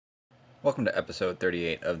Welcome to episode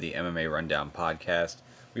 38 of the MMA Rundown podcast.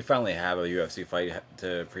 We finally have a UFC fight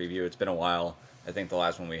to preview. It's been a while. I think the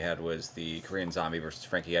last one we had was the Korean Zombie versus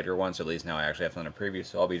Frankie Edgar one, so at least now I actually have something to preview.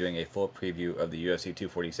 So I'll be doing a full preview of the UFC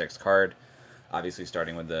 246 card, obviously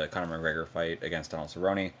starting with the Conor McGregor fight against Donald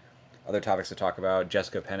Cerrone. Other topics to talk about: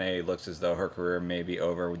 Jessica Penne looks as though her career may be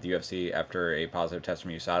over with the UFC after a positive test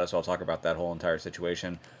from USADA, so I'll talk about that whole entire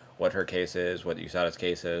situation, what her case is, what USADA's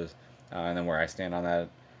case is, and then where I stand on that.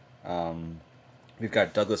 Um, we've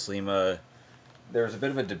got Douglas Lima. There was a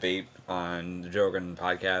bit of a debate on the Joe Rogan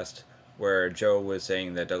podcast where Joe was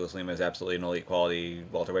saying that Douglas Lima is absolutely an elite quality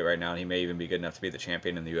welterweight right now, and he may even be good enough to be the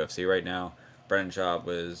champion in the UFC right now. Brendan Schaub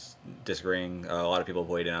was disagreeing. A lot of people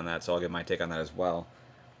weighed in on that, so I'll give my take on that as well.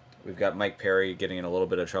 We've got Mike Perry getting in a little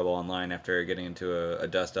bit of trouble online after getting into a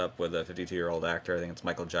dust up with a 52-year-old actor. I think it's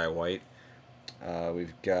Michael Jai White.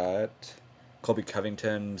 We've got Colby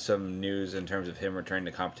Covington, some news in terms of him returning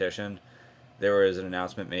to competition. There was an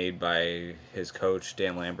announcement made by his coach,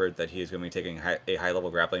 Dan Lambert, that he is going to be taking a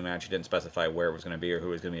high-level grappling match. He didn't specify where it was going to be or who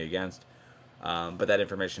it was going to be against. But that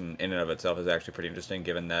information in and of itself is actually pretty interesting,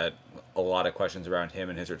 given that a lot of questions around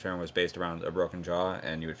him and his return was based around a broken jaw,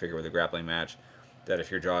 and you would figure with a grappling match that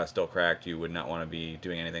if your jaw is still cracked, you would not want to be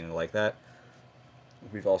doing anything like that.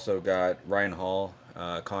 We've also got Ryan Hall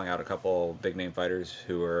calling out a couple big-name fighters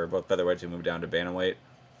who are both featherweights who moved down to bantamweight,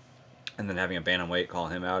 and then having a bantamweight call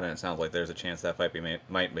him out, and it sounds like there's a chance that fight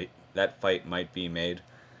might be made.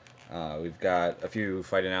 We've got a few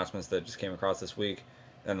fight announcements that just came across this week,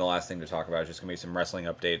 and the last thing to talk about is just gonna be some wrestling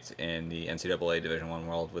updates in the NCAA Division One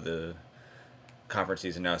world with the conference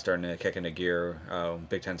season now starting to kick into gear.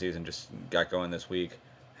 Big Ten season just got going this week.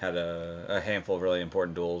 Had a handful of really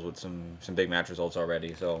important duels with some big match results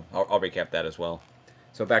already, so I'll recap that as well.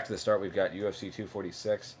 So back to the start, we've got UFC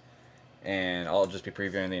 246, and I'll just be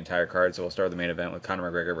previewing the entire card. So we'll start with the main event with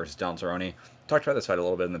Conor McGregor versus Donald Cerrone. Talked about this fight a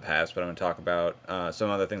little bit in the past, but I'm going to talk about some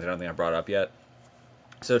other things I don't think I brought up yet.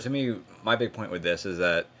 So to me, my big point with this is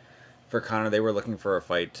that for Conor, they were looking for a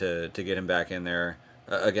fight to get him back in there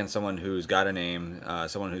against someone who's got a name,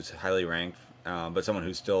 someone who's highly ranked, but someone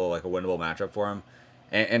who's still like a winnable matchup for him.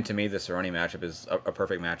 And to me, the Cerrone matchup is a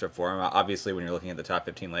perfect matchup for him. Obviously, when you're looking at the top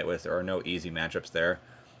 15 lightweights, there are no easy matchups there.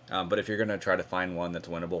 But if you're going to try to find one that's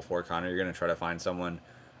winnable for Conor, you're going to try to find someone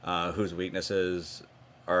whose weaknesses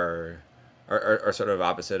are, are sort of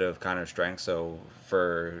opposite of Conor's strengths. So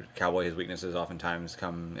for Cowboy, his weaknesses oftentimes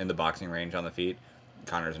come in the boxing range on the feet.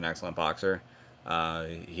 Conor's an excellent boxer.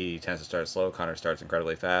 He tends to start slow. Conor starts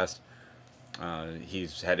incredibly fast.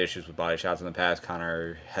 He's had issues with body shots in the past.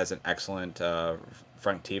 Conor has an excellent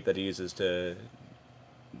front teep that he uses to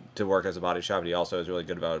work as a body shot, but he also is really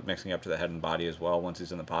good about mixing up to the head and body as well once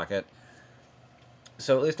he's in the pocket.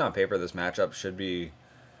 So at least on paper, this matchup should be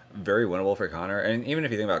very winnable for Conor. And even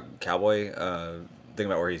if you think about Cowboy, think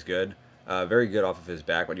about where he's good. Very good off of his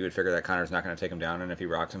back, but you would figure that Conor's not going to take him down, and if he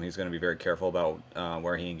rocks him, he's going to be very careful about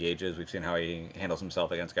where he engages. We've seen how he handles himself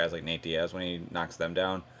against guys like Nate Diaz when he knocks them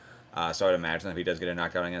down. So I'd imagine if he does get a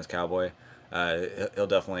knockdown against Cowboy, he'll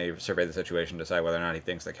definitely survey the situation, decide whether or not he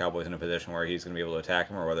thinks that Cowboy's in a position where he's going to be able to attack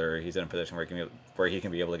him, or whether he's in a position where he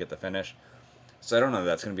can be able to get the finish. So I don't know if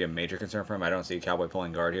that's going to be a major concern for him. I don't see Cowboy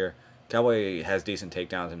pulling guard here. Cowboy has decent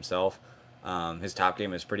takedowns himself. His top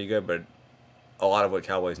game is pretty good, but a lot of what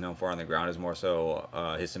Cowboy's known for on the ground is more so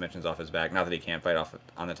his submissions off his back. Not that he can't fight off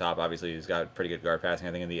on the top. Obviously, he's got pretty good guard passing.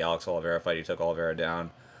 I think in the Alex Oliveira fight, he took Oliveira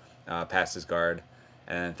down, passed his guard,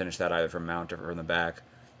 and finished that either from mount or from the back.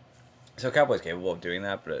 So Cowboy's capable of doing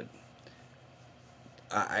that, but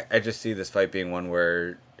I just see this fight being one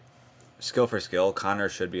where skill for skill, Conor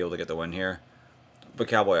should be able to get the win here. But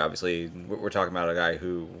Cowboy, obviously, we're talking about a guy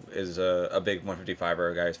who is a big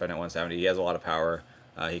 155er, a guy who's fighting at 170. He has a lot of power.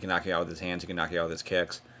 He can knock you out with his hands. He can knock you out with his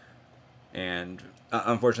kicks. And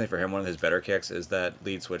unfortunately for him, one of his better kicks is that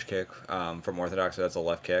lead switch kick from Orthodox. So that's a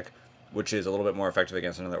left kick, which is a little bit more effective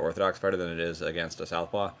against another Orthodox fighter than it is against a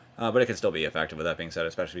Southpaw. But it can still be effective with that being said,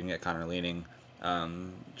 especially if you can get Conor leaning,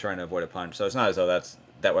 trying to avoid a punch. So it's not as though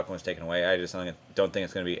that weapon was taken away. I just don't think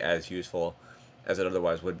it's going to be as useful as it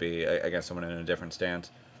otherwise would be against someone in a different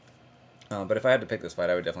stance. But if I had to pick this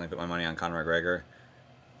fight, I would definitely put my money on Conor McGregor.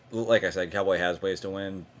 Like I said, Cowboy has ways to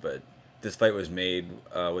win, but this fight was made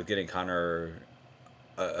with getting Conor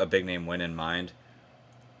a big name win in mind.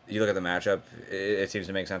 You look at the matchup, it seems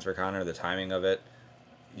to make sense for Conor, the timing of it.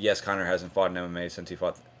 Yes, Conor hasn't fought in MMA since he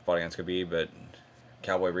fought against Khabib, but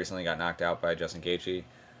Cowboy recently got knocked out by Justin Gaethje.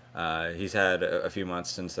 He's had a few months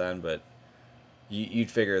since then, but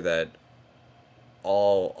you'd figure that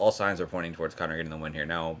all signs are pointing towards Conor getting the win here.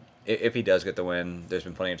 Now, if he does get the win, there's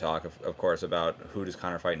been plenty of talk, of course, about who does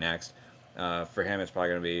Conor fight next. For him, it's probably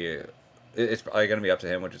going to be it's probably going to be up to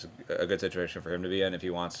him, which is a good situation for him to be in. If he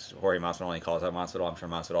wants Jorge Masvidal and he calls out Masvidal, I'm sure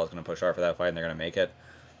Masvidal is going to push hard for that fight, and they're going to make it.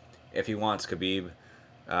 If he wants Khabib,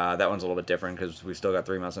 that one's a little bit different because we've still got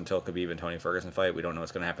 3 months until Khabib and Tony Ferguson fight. We don't know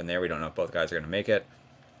what's going to happen there. We don't know if both guys are going to make it.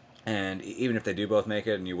 And even if they do both make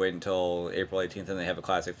it, and you wait until April 18th and they have a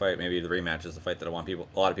classic fight, maybe the rematch is the fight that a lot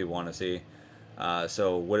of people want to see.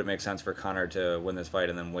 So would it make sense for Conor to win this fight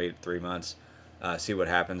and then wait 3 months, see what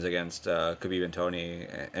happens against Khabib and Tony,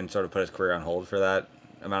 and sort of put his career on hold for that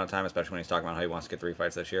amount of time, especially when he's talking about how he wants to get 3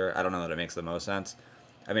 fights this year? I don't know that it makes the most sense.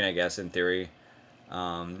 I mean, I guess in theory,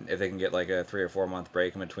 if they can get like a 3 or 4 month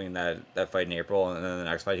break in between that fight in April and then the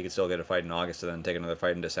next fight, he could still get a fight in August and then take another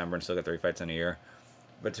fight in December and still get 3 fights in a year.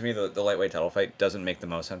 But to me, the lightweight title fight doesn't make the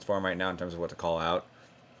most sense for him right now in terms of what to call out.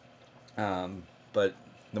 But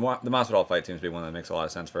the Masvidal fight seems to be one that makes a lot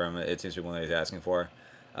of sense for him. It seems to be one that he's asking for.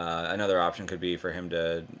 Another option could be for him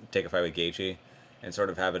to take a fight with Gaethje and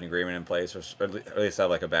sort of have an agreement in place, or at least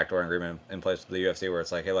have like a backdoor agreement in place with the UFC where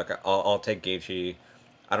it's like, hey, look, I'll take Gaethje.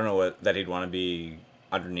 I don't know that he'd want to be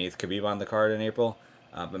underneath Khabib on the card in April,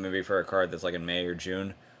 but maybe for a card that's like in May or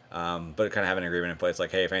June. But kind of have an agreement in place,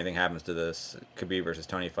 like, hey, if anything happens to this Khabib versus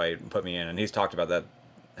Tony fight, put me in. And he's talked about that,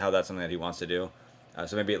 how that's something that he wants to do.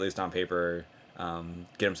 So maybe at least on paper,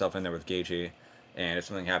 get himself in there with Gaethje. And if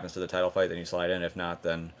something happens to the title fight, then you slide in. If not,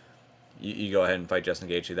 then you go ahead and fight Justin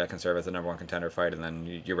Gaethje. That can serve as the #1 contender fight, and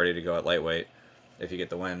then you're ready to go at lightweight if you get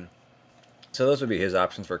the win. So those would be his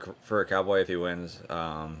options for a Cowboy if he wins.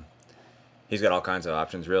 He's got all kinds of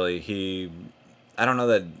options, really. I don't know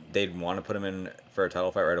that they'd want to put him in for a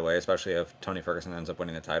title fight right away, especially if Tony Ferguson ends up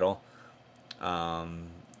winning the title.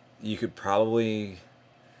 You could probably,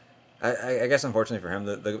 I guess, unfortunately for him,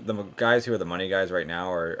 the guys who are the money guys right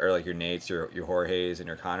now are like your Nates, your Jorges, and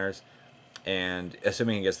your Connors. And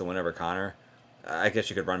assuming he gets the win over Conor, I guess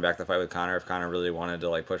you could run back the fight with Conor if Conor really wanted to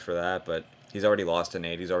like push for that. But he's already lost to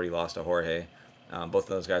Nate. He's already lost to Jorge. Both of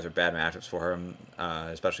those guys are bad matchups for him,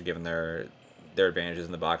 especially given their advantages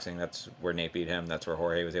in the boxing. That's where Nate beat him. That's where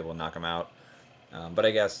Jorge was able to knock him out. But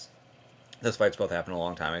I guess those fights both happened a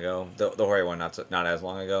long time ago. The Jorge one not as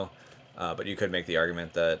long ago. But you could make the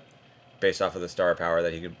argument that based off of the star power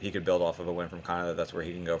that he could build off of a win from Conor, that's where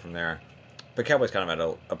he can go from there. But Cowboy's kind of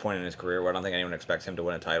at a point in his career where I don't think anyone expects him to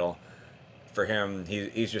win a title. For him,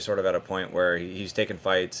 he's just sort of at a point where he's taking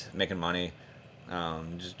fights, making money,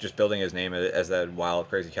 just building his name as that wild,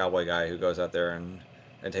 crazy cowboy guy who goes out there and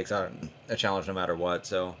takes on a challenge no matter what.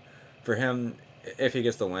 So for him, if he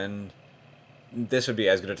gets the win, this would be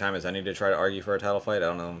as good a time as any to try to argue for a title fight. I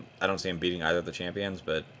don't know. I don't see him beating either of the champions,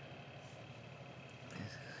 but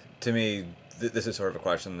to me, this is sort of a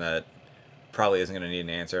question that probably isn't going to need an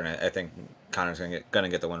answer, and I think Conor's going to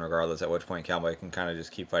get the win regardless. At which point, Cowboy can kind of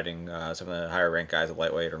just keep fighting some of the higher ranked guys at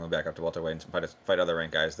lightweight, or move back up to welterweight and fight other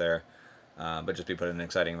ranked guys there. But just be put in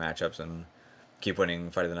exciting matchups and keep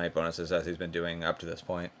winning fight of the night bonuses as he's been doing up to this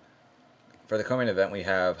point. For the co-main event, we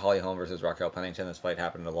have Holly Holm versus Raquel Pennington. This fight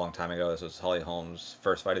happened a long time ago. This was Holly Holm's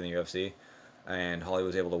first fight in the UFC, and Holly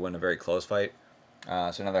was able to win a very close fight.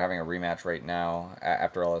 So now they're having a rematch right now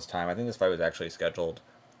after all this time. I think this fight was actually scheduled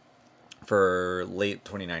for late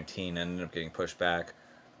 2019 and ended up getting pushed back.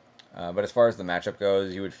 But as far as the matchup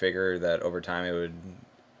goes, you would figure that over time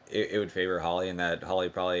it would favor Holly, and that Holly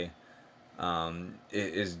probably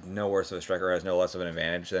is no worse of a striker, has no less of an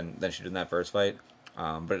advantage than she did in that first fight.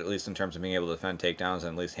 But at least in terms of being able to defend takedowns and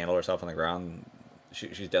at least handle herself on the ground,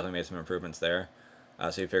 she's definitely made some improvements there.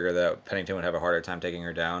 So you figure that Pennington would have a harder time taking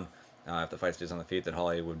her down. If the fight stays on the feet, then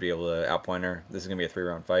Holly would be able to outpoint her. This is going to be a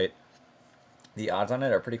 3-round fight. The odds on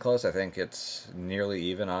it are pretty close. I think it's nearly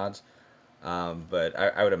even odds. But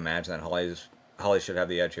I would imagine that Holly should have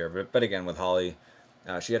the edge here. But again, with Holly,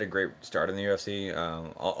 she had a great start in the UFC,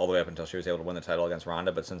 all the way up until she was able to win the title against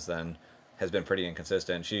Ronda. But since then, has been pretty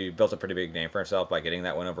inconsistent. She built a pretty big name for herself by getting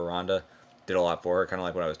that win over Ronda. Did a lot for her, kind of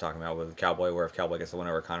like what I was talking about with Cowboy, where if Cowboy gets the win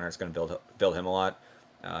over Conor, it's going to build him a lot.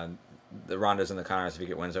 The Rondas and the Conors, if you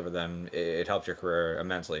get wins over them, it helps your career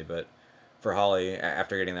immensely. But for Holly,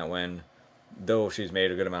 after getting that win, though she's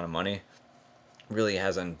made a good amount of money, really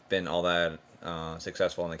hasn't been all that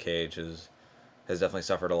successful in the cage. Has definitely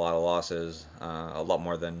suffered a lot of losses, a lot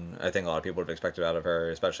more than I think a lot of people would have expected out of her,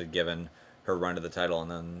 especially given her run to the title and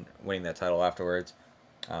then winning that title afterwards.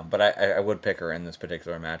 But I would pick her in this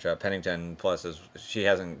particular matchup. Pennington, plus, she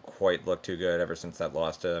hasn't quite looked too good ever since that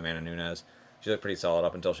loss to Amanda Nunes. She looked pretty solid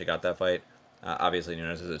up until she got that fight. Obviously,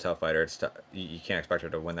 Nunes is a tough fighter. You can't expect her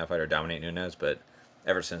to win that fight or dominate Nunes, but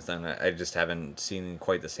ever since then, I just haven't seen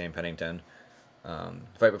quite the same Pennington.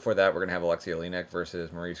 The fight before that, we're going to have Alexia Oleinik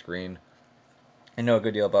versus Maurice Green. I know a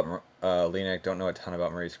good deal about Lenik. Don't know a ton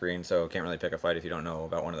about Maurice Green, so can't really pick a fight if you don't know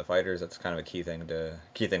about one of the fighters. That's kind of a key thing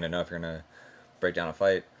to know if you're gonna break down a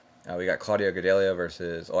fight. We got Claudio Gadelha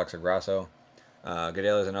versus Alexa Grasso.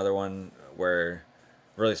 Gadelha is another one where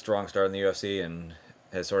really strong start in the UFC and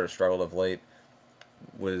has sort of struggled of late.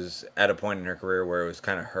 Was at a point in her career where it was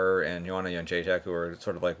kind of her and Joanna Jędrzejczyk who were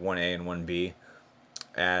sort of like 1A and 1B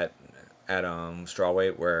at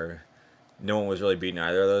strawweight, where no one was really beating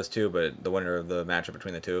either of those two, but the winner of the matchup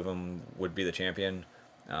between the two of them would be the champion.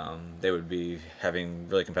 They would be having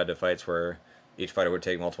really competitive fights where each fighter would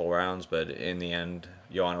take multiple rounds, but in the end,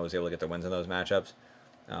 Joanna was able to get the wins in those matchups.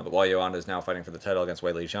 But while Joanna is now fighting for the title against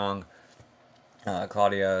Weili Zhang,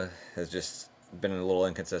 Claudia has just been a little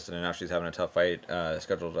inconsistent, and now she's having a tough fight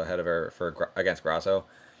scheduled ahead of her against Grasso.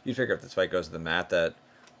 You'd figure if this fight goes to the mat that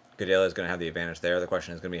Gadelha is going to have the advantage there. The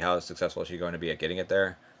question is going to be how successful is she going to be at getting it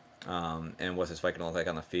there, and what's this fight going to look like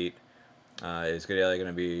on the feet? Is Gadelha going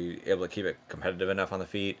to be able to keep it competitive enough on the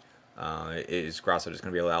feet? Is Grasso just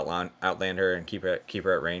going to be able to outland her and keep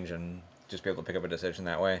her at range and just be able to pick up a decision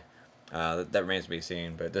that way? That remains to be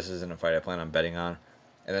seen, but this isn't a fight I plan on betting on.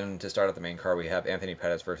 And then to start at the main card, we have Anthony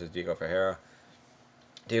Pettis versus Diego Ferreira.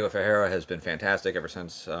 Diego Ferreira has been fantastic ever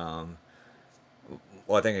since.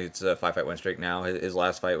 Well, I think it's a 5-fight win streak now. His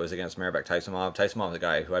last fight was against Maribek Taisumov. Taisumov is a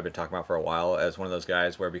guy who I've been talking about for a while as one of those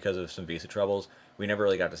guys where, because of some visa troubles, we never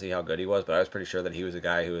really got to see how good he was. But I was pretty sure that he was a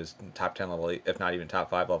guy who was top 10 level, if not even top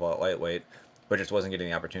 5 level at lightweight, but just wasn't getting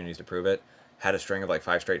the opportunities to prove it. Had a string of like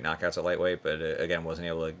 5 straight knockouts at lightweight, but again wasn't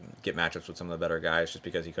able to get matchups with some of the better guys just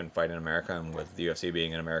because he couldn't fight in America. And with the UFC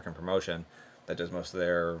being an American promotion that does most of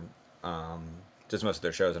their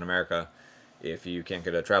shows in America, if you can't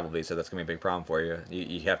get a travel visa, that's gonna be a big problem for you.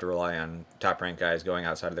 You have to rely on top ranked guys going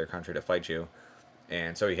outside of their country to fight you.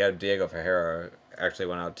 And so he had Diego Ferreira actually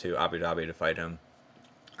went out to Abu Dhabi to fight him.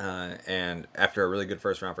 And after a really good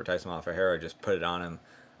first round for Tyson Ferreira just put it on him,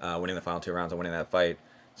 winning the final 2 rounds and winning that fight.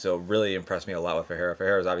 So really impressed me a lot with Ferreira.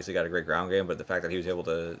 Ferreira's obviously got a great ground game, but the fact that he was able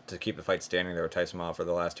to keep the fight standing there with Tyson for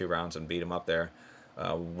the last 2 rounds and beat him up there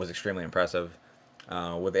was extremely impressive.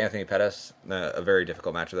 With Anthony Pettis, a very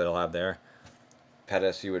difficult matchup that he'll have there.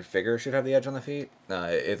 Pettis, you would figure, should have the edge on the feet.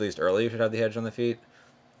 At least early, should have the edge on the feet.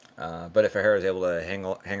 But if Ferreira is able to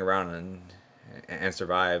hang around and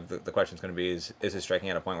survive, the question is going to be: is his striking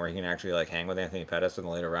at a point where he can actually like hang with Anthony Pettis in the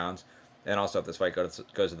later rounds? And also, if this fight goes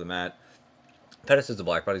to the mat, Pettis is a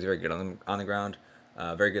black belt. He's very good on the ground.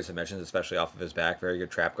 Very good submissions, especially off of his back. Very good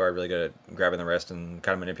trap guard. Really good at grabbing the wrist and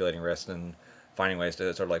kind of manipulating wrist and finding ways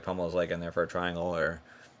to sort of like pummel his leg in there for a triangle or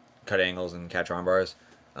cut angles and catch arm bars.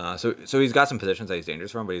 So he's got some positions that he's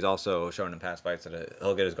dangerous from, but he's also shown in past fights that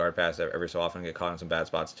he'll get his guard passed every so often and get caught in some bad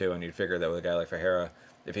spots too. And you'd figure that with a guy like Ferreira,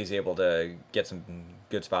 if he's able to get some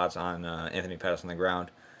good spots on Anthony Pettis on the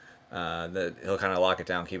ground, that he'll kind of lock it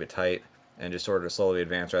down, keep it tight, and just sort of slowly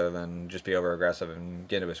advance rather than just be over aggressive and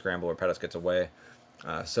get into a scramble where Pettis gets away.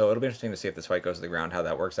 So it'll be interesting to see if this fight goes to the ground, how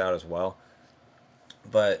that works out as well.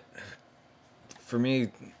 But for me,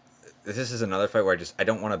 this is another fight where I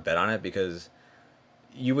don't want to bet on it because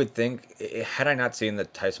you would think, had I not seen the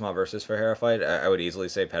Tyson versus Ferreira fight, I would easily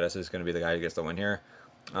say Pettis is going to be the guy who gets the win here.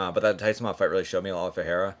 But that Tyson fight really showed me a lot of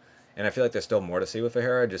Ferreira, and I feel like there's still more to see with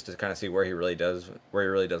Ferreira, just to kind of see where he really does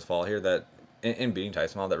fall here. That in beating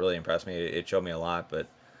Tyson, that really impressed me. It showed me a lot, but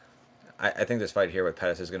I think this fight here with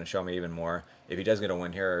Pettis is going to show me even more. If he does get a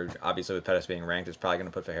win here, obviously with Pettis being ranked, it's probably going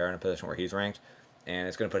to put Ferreira in a position where he's ranked, and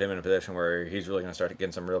it's going to put him in a position where he's really going to start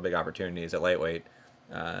getting some real big opportunities at lightweight.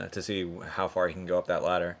 To see how far he can go up that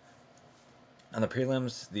ladder. On the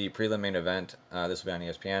prelims, the prelim main event, this will be on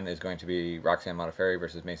ESPN, is going to be Roxanne Modafferi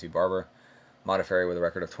versus Macy Barber. Modafferi with a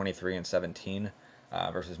record of 23-17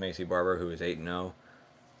 versus Macy Barber, who is 8-0.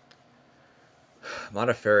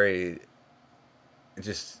 Modafferi,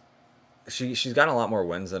 she's gotten a lot more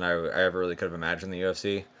wins than I ever really could have imagined in the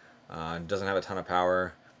UFC. Doesn't have a ton of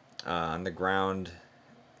power on the ground.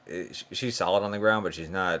 She's solid on the ground, but she's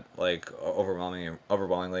not like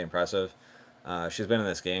overwhelmingly impressive. She's been in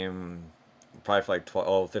this game probably for like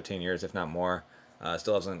 12, 15 years, if not more.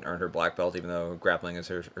 Still hasn't earned her black belt, even though grappling is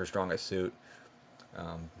her strongest suit.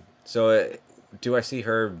 Do I see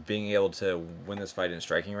her being able to win this fight in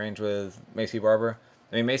striking range with Macy Barber?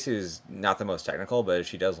 I mean, Macy is not the most technical, but if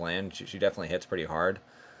she does land, she definitely hits pretty hard.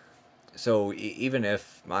 So even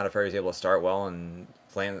if Modafferi is able to start well and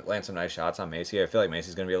land some nice shots on Macy, I feel like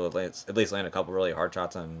Macy's going to be able to at least land a couple really hard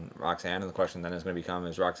shots on Roxanne. And the question then is going to become,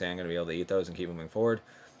 is Roxanne going to be able to eat those and keep moving forward?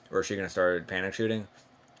 Or is she going to start panic shooting?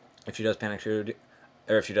 If she does panic shoot,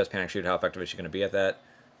 how effective is she going to be at that?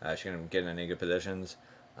 Is she going to get in any good positions?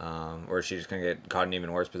 Or is she just going to get caught in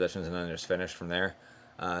even worse positions and then just finish from there?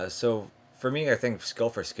 So for me, I think skill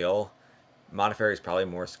for skill, Modafferi is probably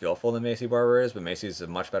more skillful than Macy Barber is, but Macy's a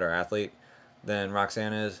much better athlete than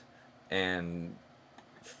Roxanne is, and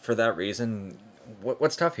for that reason,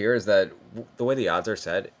 what's tough here is that the way the odds are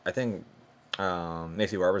set, I think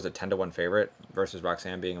Macy Barber's a 10-1 favorite versus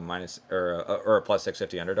Roxanne being a minus or a plus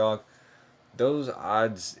 650 underdog. Those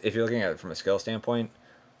odds, if you're looking at it from a skill standpoint,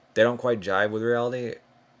 they don't quite jive with reality.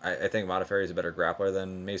 I think Modafferi is a better grappler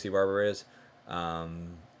than Macy Barber is.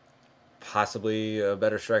 Um, Possibly a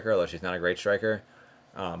better striker, although she's not a great striker.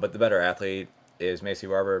 But the better athlete is Macy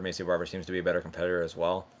Barber. Macy Barber seems to be a better competitor as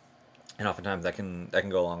well, and oftentimes that can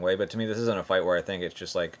go a long way. But to me, this isn't a fight where I think it's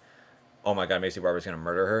just like, oh my god, Macy Barber's going to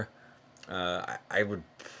murder her. I would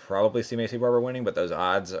probably see Macy Barber winning, but those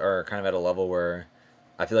odds are kind of at a level where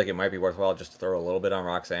I feel like it might be worthwhile just to throw a little bit on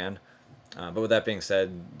Roxanne. But with that being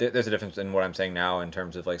said, there's a difference in what I'm saying now in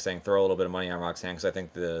terms of like saying throw a little bit of money on Roxanne because I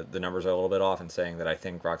think the numbers are a little bit off and saying that I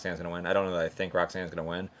think Roxanne's going to win. I don't know that I think Roxanne's going to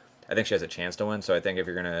win. I think she has a chance to win. So I think if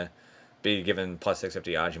you're going to be given plus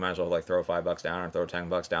 650 odds, you might as well like throw $5 down or throw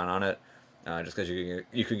 $10 down on it, just because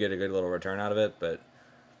you could get a good little return out of it. But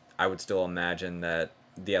I would still imagine that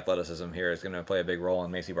the athleticism here is going to play a big role,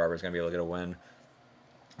 and Macy Barber is going to be able to get a win.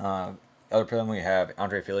 Other prelim we have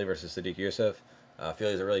Andre Fili versus Sadiq Youssef.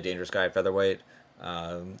 Fili's a really dangerous guy at featherweight.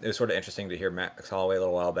 It was sort of interesting to hear Max Holloway a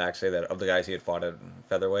little while back say that of the guys he had fought at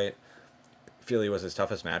featherweight, Fili was his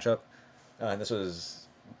toughest matchup. And this was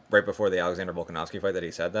right before the Alexander Volkanovski fight that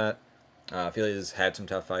he said that. Fili's had some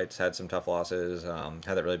tough fights, had some tough losses,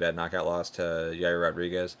 had that really bad knockout loss to Yair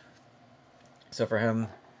Rodriguez. So for him,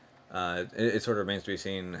 it sort of remains to be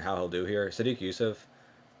seen how he'll do here. Sadiq Youssef,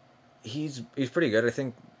 he's pretty good. I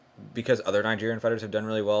think because other Nigerian fighters have done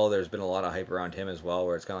really well, there's been a lot of hype around him as well,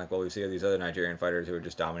 where it's kind of like, well, we see these other Nigerian fighters who are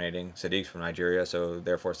just dominating. Sadiq's from Nigeria, so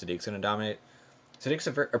therefore Sadiq's going to dominate. Sadiq's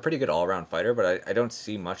a pretty good all-around fighter, but I don't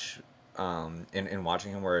see much in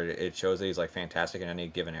watching him where it shows that he's like fantastic in any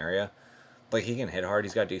given area. Like, he can hit hard,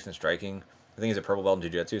 he's got decent striking. I think he's a purple belt in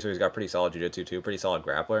jiu-jitsu, so he's got pretty solid jiu-jitsu too, pretty solid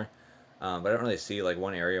grappler. But I don't really see like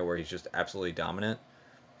one area where he's just absolutely dominant.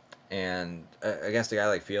 And against a guy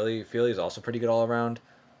like Fili is also pretty good all around.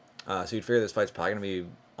 So you'd figure this fight's probably going to be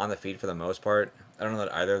on the feet for the most part. I don't know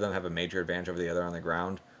that either of them have a major advantage over the other on the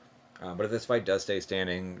ground. But if this fight does stay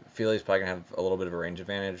standing, Fili's probably going to have a little bit of a range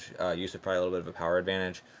advantage. Yusuf probably a little bit of a power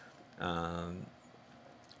advantage. Trying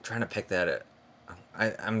to pick that.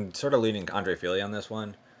 I'm sort of leaning Andre Fili on this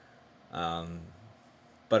one. But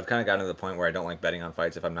I've kind of gotten to the point where I don't like betting on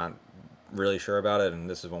fights if I'm not really sure about it. And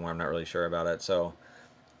this is one where I'm not really sure about it. So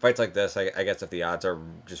fights like this, I guess if the odds are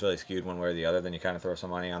just really skewed one way or the other, then you kind of throw some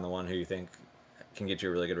money on the one who you think can get you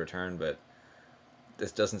a really good return. But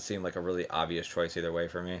this doesn't seem like a really obvious choice either way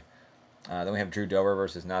for me. Then we have Drew Dober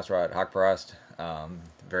versus Nasrat Haqparast.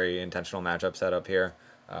 Very intentional matchup set up here.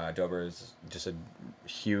 Dober is just a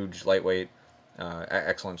huge lightweight,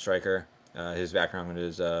 excellent striker. His background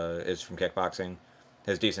is from kickboxing.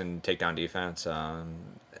 His decent takedown defense.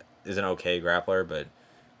 Is an okay grappler, but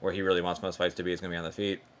where he really wants most fights to be is going to be on the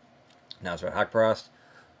feet. Nasrat Haqparast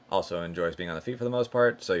also enjoys being on the feet for the most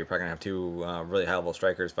part, so you're probably going to have two really high-level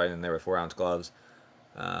strikers fighting in there with 4-ounce gloves.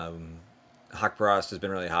 Haqparast has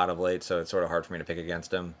been really hot of late, so it's sort of hard for me to pick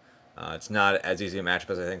against him. It's not as easy a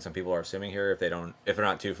matchup as I think some people are assuming here. If they're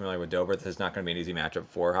not too familiar with Dober, this is not going to be an easy matchup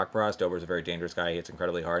for Haqparast. Dober's a very dangerous guy. He hits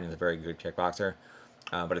incredibly hard, and he's a very good kickboxer.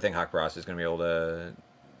 But I think Haqparast is going to be able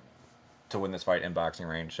to win this fight in boxing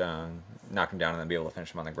range, knock him down, and then be able to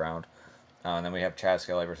finish him on the ground. And then we have Chaz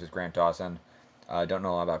Skelly versus Grant Dawson. Don't know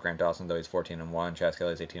a lot about Grant Dawson, though he's 14-1. Chaz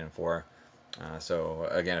Skelly is 18-4. So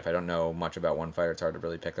again, if I don't know much about one fighter, it's hard to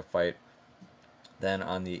really pick a fight. Then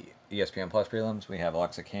on the ESPN Plus prelims, we have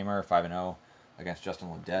Alexa Kamer, 5-0, against Justin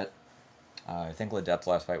Ledet. I think Ledet's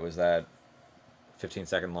last fight was that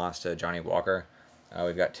 15-second loss to Johnny Walker.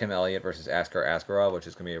 We've got Tim Elliott versus Askar Askarov, which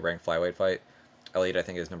is going to be a ranked flyweight fight. Elliott, I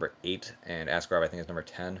think, is number 8, and Askarov, I think, is number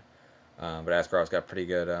 10. But Askarov's got pretty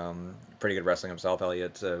good wrestling himself.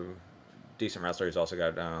 Elliott's a decent wrestler. He's also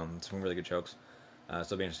got some really good chokes. So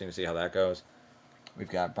it'll be interesting to see how that goes. We've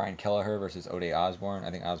got Brian Kelleher versus O'Day Osborne.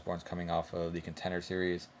 I think Osborne's coming off of the Contender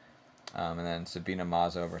Series. And then Sabina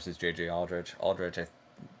Mazo versus J.J. Aldrich. Aldrich, I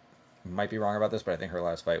might be wrong about this, but I think her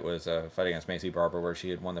last fight was a fight against Macy Barber, where she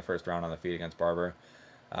had won the first round on the feet against Barber,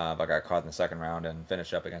 but got caught in the second round and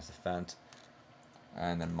finished up against the fence.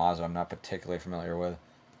 And then Mazo I'm not particularly familiar with.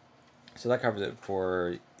 So that covers it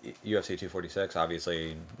for UFC 246.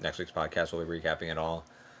 Obviously, next week's podcast will be recapping it all.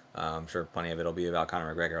 I'm sure plenty of it will be about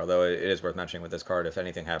Conor McGregor, although it is worth mentioning with this card, if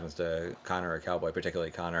anything happens to Conor or Cowboy,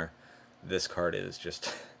 particularly Conor, this card is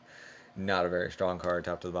just not a very strong card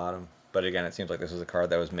top to the bottom. But again, it seems like this was a card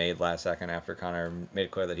that was made last second after Conor made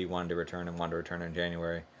it clear that he wanted to return and wanted to return in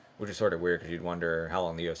January, which is sort of weird because you'd wonder how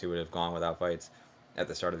long the UFC would have gone without fights at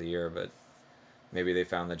the start of the year. But maybe they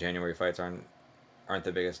found the January fights aren't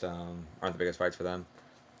the biggest fights for them.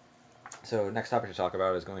 So next topic to talk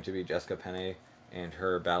about is going to be Jessica Penne and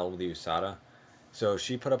her battle with USADA. So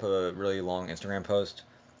she put up a really long Instagram post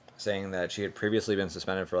saying that she had previously been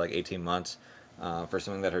suspended for like 18 months for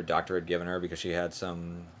something that her doctor had given her because she had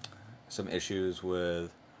some issues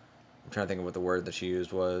with. I'm trying to think of what the word that she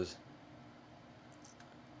used was.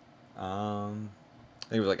 I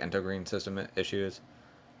think it was like endocrine system issues.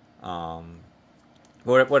 Um,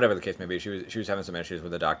 whatever the case may be, she was having some issues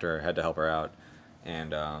with the doctor, had to help her out,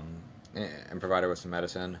 and provide her with some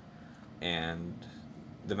medicine, and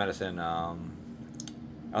the medicine. I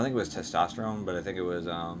don't think it was testosterone, but I think it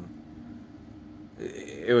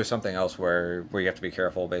was something else where you have to be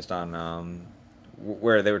careful based on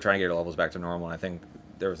where they were trying to get her levels back to normal. And I think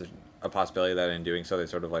there was a possibility that in doing so they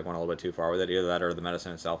sort of like went a little bit too far with it. Either that or the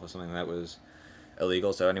medicine itself was something that was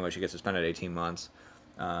illegal. So anyway, she gets suspended 18 months,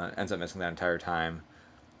 ends up missing that entire time,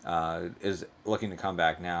 is looking to come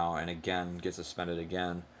back now, and again gets suspended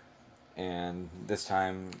again. And this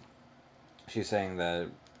time, she's saying that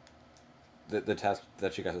the test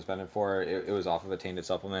that she got suspended for, it was off of a tainted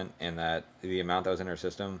supplement, and that the amount that was in her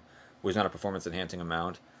system was not a performance enhancing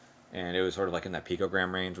amount, and it was sort of like in that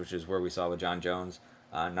picogram range, which is where we saw with John Jones.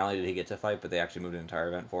 Not only did he get to fight, but they actually moved an entire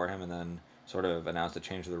event for him, and then sort of announced a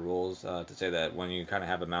change to the rules to say that when you kind of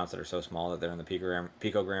have amounts that are so small that they're in the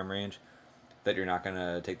picogram range, that you're not going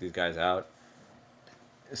to take these guys out.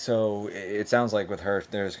 So it sounds like with her,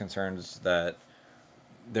 there's concerns that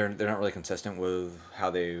they're not really consistent with how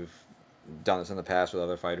they've done this in the past with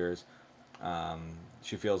other fighters.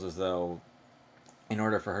 She feels as though in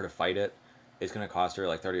order for her to fight it, it's going to cost her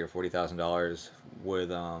like $30,000 or $40,000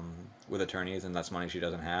 with attorneys, and that's money she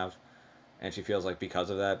doesn't have. And she feels like because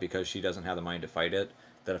of that, because she doesn't have the money to fight it,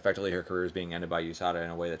 that effectively her career is being ended by USADA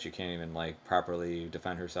in a way that she can't even like properly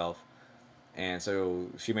defend herself. And so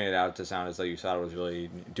she made it out to sound as though USADA was really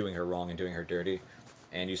doing her wrong and doing her dirty.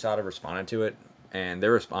 And USADA responded to it. And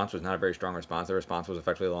their response was not a very strong response. Their response was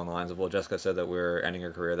effectively along the lines of, well, Jessica said that we're ending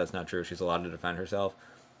her career. That's not true. She's allowed to defend herself.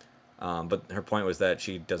 But her point was that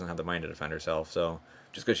she doesn't have the money to defend herself. So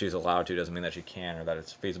just because she's allowed to doesn't mean that she can or that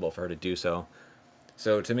it's feasible for her to do so.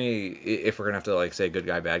 So to me, if we're going to have to like say good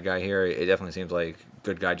guy, bad guy here, it definitely seems like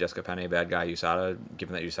good guy Jessica Penne, bad guy USADA,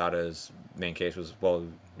 given that USADA's main case was, well,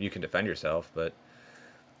 you can defend yourself, but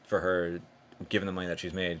for her, given the money that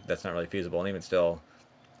she's made, that's not really feasible. And even still,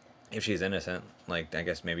 if she's innocent, like I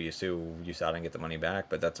guess maybe you sue USADA and get the money back,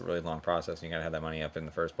 but that's a really long process, and you gotta have that money up in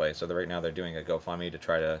the first place. So right now they're doing a GoFundMe to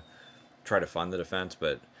try to fund the defense,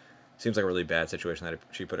 but it seems like a really bad situation that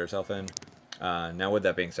she put herself in. Now, with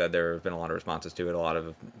that being said, there have been a lot of responses to it. A lot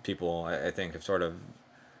of people, I think, have sort of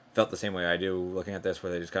felt the same way I do looking at this,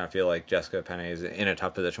 where they just kind of feel like Jessica Penne is in a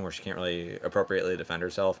tough position where she can't really appropriately defend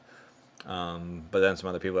herself. But then some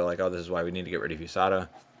other people are like, oh, this is why we need to get rid of USADA.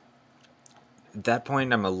 At that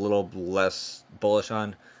point, I'm a little less bullish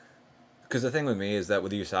on, because the thing with me is that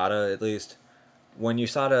with USADA, at least, when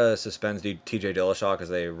USADA suspends TJ Dillashaw because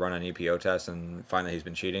they run an EPO test and find that he's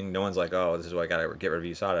been cheating, no one's like, oh, this is why I got to get rid of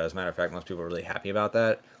USADA. As a matter of fact, most people are really happy about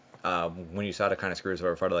that. When USADA kind of screws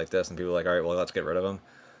over a fighter like this and people are like, all right, well, let's get rid of him.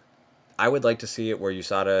 I would like to see it where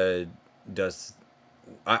USADA does.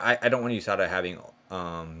 I don't want USADA having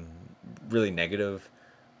really negative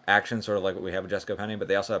actions, sort of like what we have with Jessica Penne, but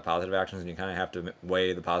they also have positive actions, and you kind of have to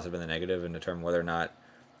weigh the positive and the negative and determine whether or not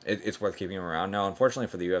it's worth keeping him around. Now, unfortunately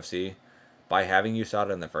for the UFC, by having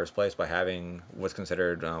USADA in the first place, by having what's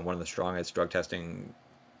considered one of the strongest drug testing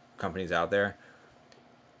companies out there,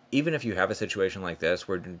 even if you have a situation like this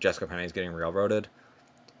where Jessica Penne is getting railroaded,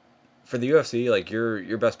 for the UFC, like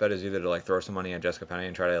your best bet is either to like throw some money at Jessica Penne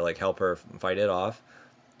and try to like help her fight it off,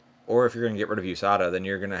 or if you're going to get rid of USADA, then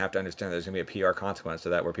you're going to have to understand there's going to be a PR consequence to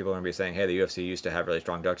that, where people are going to be saying, hey, the UFC used to have really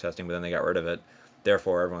strong drug testing, but then they got rid of it,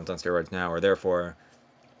 therefore everyone's on steroids now, or therefore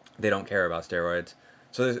they don't care about steroids.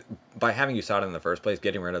 So by having USADA in the first place,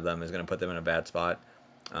 getting rid of them is going to put them in a bad spot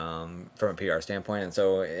from a PR standpoint. And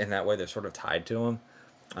so in that way, they're sort of tied to them.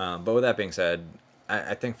 But with that being said,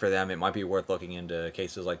 I think for them, it might be worth looking into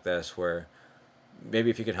cases like this where maybe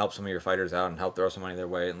if you can help some of your fighters out and help throw some money their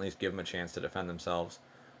way, at least give them a chance to defend themselves,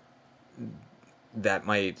 that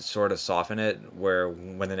might sort of soften it, where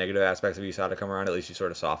when the negative aspects of USADA come around, at least you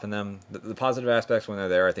sort of soften them. The positive aspects, when they're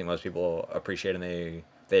there, I think most people appreciate, and they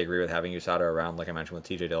agree with having USADA around, like I mentioned with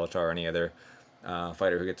TJ Dillashaw or any other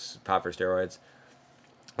fighter who gets popped for steroids,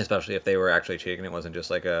 especially if they were actually cheating. It wasn't just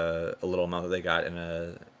like a little amount that they got in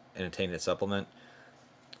a tainted supplement.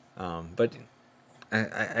 But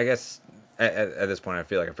I guess at this point, I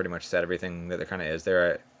feel like I pretty much said everything that there kind of is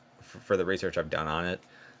there for the research I've done on it.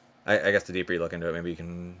 I guess the deeper you look into it, maybe you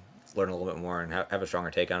can learn a little bit more and have a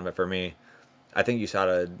stronger take on it. But for me, I think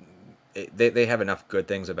USADA, they have enough good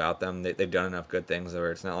things about them. They've done enough good things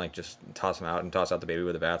where it's not like just toss them out and toss out the baby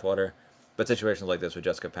with the bathwater. But situations like this with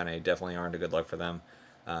Jessica Penne definitely aren't a good look for them.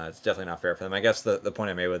 It's definitely not fair for them. I guess the point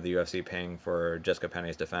I made with the UFC paying for Jessica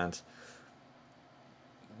Penne's defense,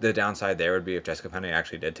 the downside there would be if Jessica Penne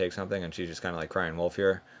actually did take something and she's just kind of like crying wolf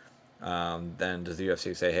here. Then does the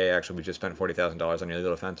UFC say, hey, actually, we just spent $40,000 on your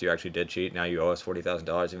legal defense. You actually did cheat. Now you owe us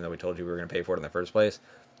 $40,000, even though we told you we were going to pay for it in the first place.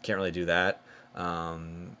 Can't really do that.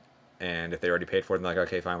 And if they already paid for it, they're like,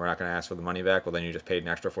 okay, fine, we're not going to ask for the money back. Well, then you just paid an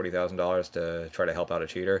extra $40,000 to try to help out a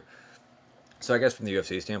cheater. So I guess from the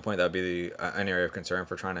UFC standpoint, that would be an area of concern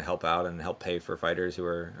for trying to help out and help pay for fighters who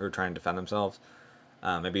are trying to defend themselves.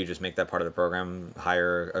 Maybe you just make that part of the program,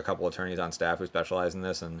 hire a couple attorneys on staff who specialize in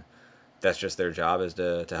this, and that's just their job is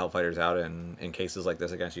to help fighters out in cases like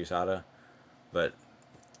this against USADA. But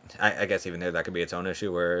I guess even there, that could be its own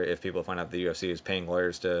issue where if people find out the UFC is paying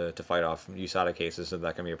lawyers to fight off USADA cases, so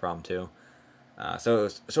that can be a problem too. So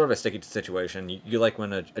it's sort of a sticky situation. You like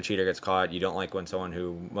when a cheater gets caught. You don't like when someone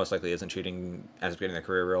who most likely isn't cheating ends up getting their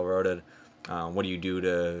career railroaded. What do you do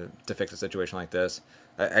to fix a situation like this?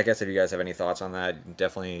 I guess if you guys have any thoughts on that,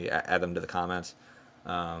 definitely add them to the comments.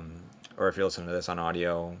 Or if you're listening to this on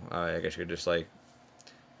audio, I guess you could just like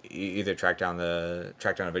either track down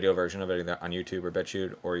a video version of it either on YouTube or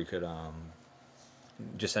BitChute, or you could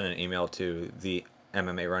just send an email to the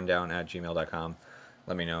MMA rundown at gmail.com.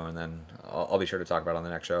 Let me know, and then I'll be sure to talk about it on the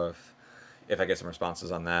next show if I get some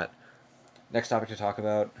responses on that. Next topic to talk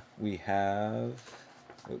about, we have...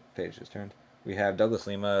 page just turned. We have Douglas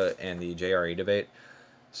Lima and the JRE debate.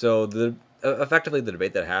 So effectively the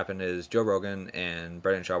debate that happened is Joe Rogan and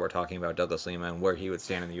Brendan Schaub were talking about Douglas Lima and where he would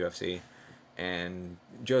stand in the UFC. And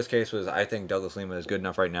Joe's case was, I think Douglas Lima is good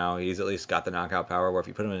enough right now. He's at least got the knockout power where if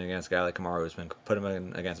you put him in against a guy like Kamaru Usman, put him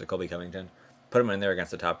in against a Colby Covington, put him in there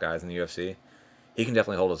against the top guys in the UFC, he can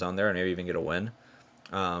definitely hold his own there and maybe even get a win.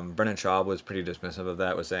 Brendan Schaub was pretty dismissive of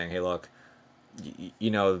that, was saying, hey, look,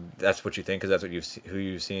 you know, that's what you think because that's what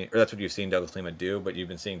you've seen Douglas Lima do, but you've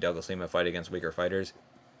been seeing Douglas Lima fight against weaker fighters.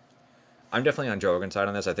 I'm definitely on Joe Rogan's side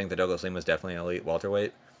on this. I think that Douglas Lima is definitely an elite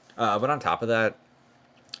welterweight. But on top of that,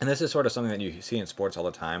 and this is sort of something that you see in sports all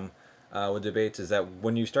the time with debates, is that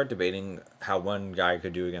when you start debating how one guy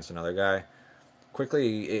could do against another guy,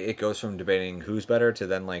 quickly it goes from debating who's better to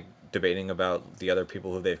then like debating about the other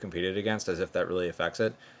people who they've competed against as if that really affects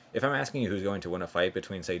it. If I'm asking you who's going to win a fight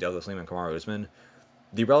between, say, Douglas Lima and Kamaru Usman,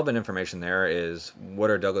 the relevant information there is what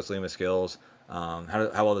are Douglas Lima's skills, how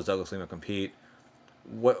well does Douglas Lima compete,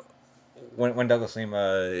 what when Douglas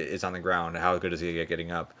Lima is on the ground, how good is he at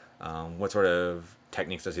getting up, what sort of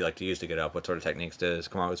techniques does he like to use to get up, what sort of techniques does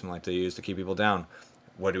Kamaru Usman like to use to keep people down,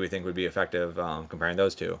 what do we think would be effective comparing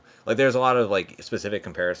those two. Like there's a lot of like specific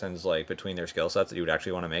comparisons like between their skill sets that you would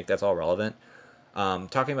actually want to make. That's all relevant.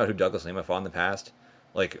 Talking about who Douglas Lima fought in the past,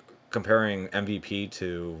 like comparing MVP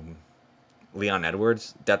to Leon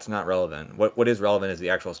Edwards, that's not relevant. What is relevant is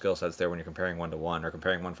the actual skill sets there when you're comparing one to one or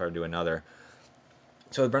comparing one fighter to another.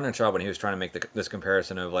 So with Brendan Schaub, when he was trying to make this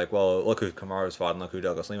comparison of like, well, look who Kamaru's fought and look who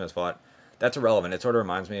Douglas Lima's fought, that's irrelevant. It sort of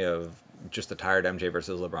reminds me of just the tired MJ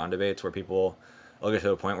versus LeBron debates where people will get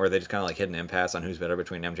to a point where they just kind of like hit an impasse on who's better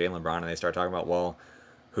between MJ and LeBron, and they start talking about, well,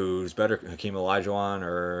 who's better, Hakeem Olajuwon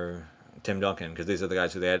or Tim Duncan, because these are the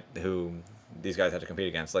guys who these guys had to compete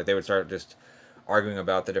against. Like they would start just arguing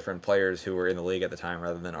about the different players who were in the league at the time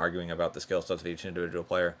rather than arguing about the skill sets of each individual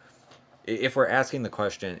player. If we're asking the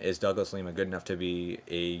question, is Douglas Lima good enough to be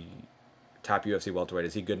a top UFC welterweight?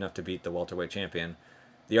 Is he good enough to beat the welterweight champion?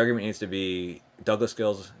 The argument needs to be Douglas's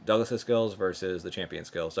skills versus the champion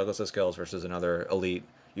skills. Douglas's skills versus another elite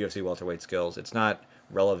UFC welterweight skills. It's not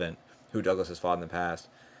relevant who Douglas has fought in the past.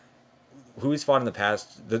 Who he's fought in the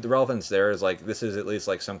past, the relevance there is like this is at least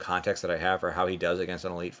like some context that I have for how he does against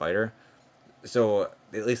an elite fighter. So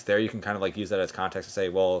at least there you can kind of like use that as context to say,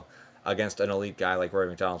 well, against an elite guy like Rory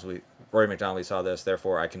McDonald, we saw this,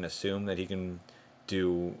 therefore I can assume that he can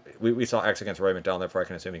do. We saw X against Rory McDonald, therefore I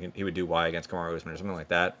can assume he would do Y against Kamaru Usman or something like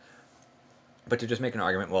that. But to just make an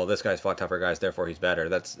argument, well, this guy's fought tougher guys, therefore he's better.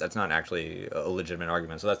 That's not actually a legitimate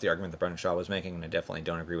argument. So that's the argument that Brendan Schaub was making, and I definitely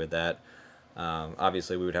don't agree with that.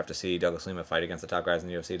 Obviously, we would have to see Douglas Lima fight against the top guys in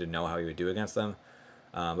the UFC to know how he would do against them.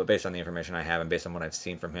 But based on the information I have and based on what I've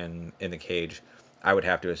seen from him in the cage, I would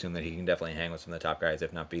have to assume that he can definitely hang with some of the top guys,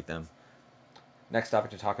 if not beat them. Next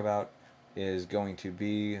topic to talk about is going to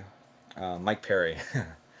be Mike Perry.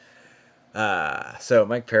 So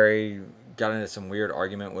Mike Perry got into some weird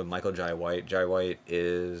argument with Michael Jai White. Jai White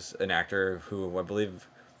is an actor who I believe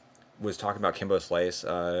was talking about Kimbo Slice.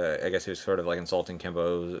 I guess he was sort of like insulting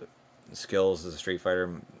Kimbo's skills as a street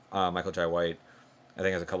fighter. Michael Jai White, I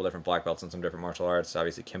think, has a couple different black belts in some different martial arts.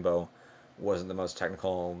 Obviously, Kimbo wasn't the most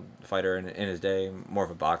technical fighter in his day, more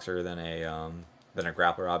of a boxer than a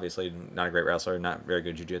grappler. Obviously, not a great wrestler, not very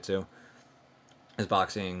good jiu-jitsu. His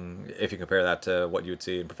boxing, if you compare that to what you would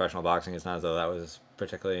see in professional boxing, it's not as though that was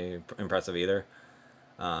particularly impressive either.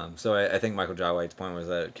 So I think Michael Jai White's point was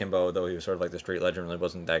that Kimbo, though he was sort of like the street legend, really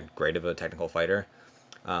wasn't that great of a technical fighter.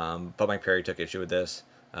 But Mike Perry took issue with this.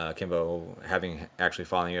 Kimbo, having actually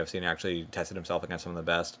fought in the UFC and actually tested himself against some of the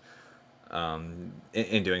best,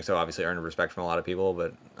 in doing so, obviously earned respect from a lot of people,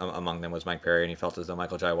 but among them was Mike Perry, and he felt as though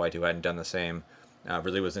Michael Jai White, who hadn't done the same,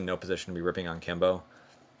 really was in no position to be ripping on Kimbo.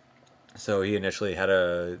 So he initially had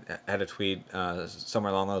a tweet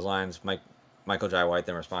somewhere along those lines. Michael Jai White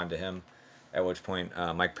then responded to him, at which point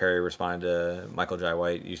Mike Perry responded to Michael Jai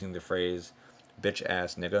White using the phrase "bitch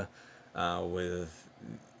ass nigga," with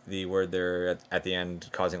the word there at the end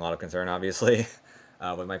causing a lot of concern, obviously,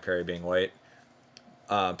 with Mike Perry being white.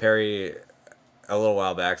 Perry a little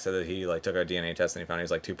while back said that he like took a DNA test and he found he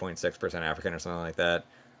was like 2.6% African or something like that.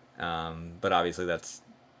 But obviously that's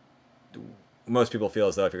most people feel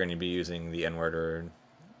as though if you're going to be using the N word or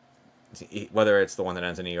whether it's the one that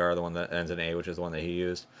ends in ER or the one that ends in A, which is the one that he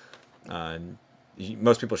used, uh,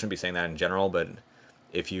 most people shouldn't be saying that in general. But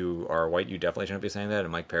if you are white, you definitely shouldn't be saying that.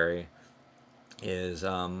 And Mike Perry is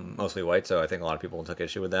mostly white, so I think a lot of people took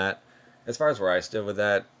issue with that. As far as where I stood with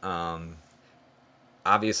that,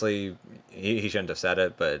 obviously he shouldn't have said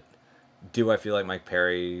it, but do I feel like Mike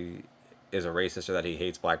Perry is a racist or that he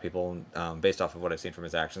hates black people based off of what I've seen from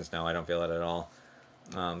his actions? No, I don't feel that at all.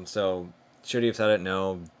 So should he have said it?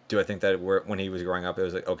 No. Do I think that when he was growing up, it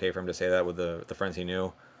was like, okay for him to say that with the friends he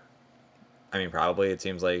knew? I mean, probably. It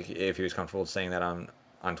seems like if he was comfortable saying that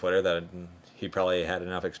on Twitter, that he probably had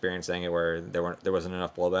enough experience saying it where there wasn't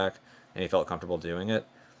enough blowback, and he felt comfortable doing it.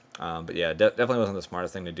 But yeah, definitely wasn't the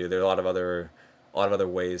smartest thing to do. There's a lot of other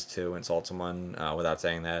ways to insult someone without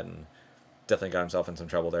saying that, and definitely got himself in some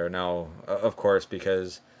trouble there. Now, of course,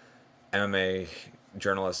 because MMA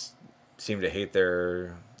journalists seem to hate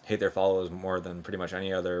their followers more than pretty much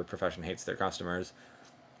any other profession hates their customers.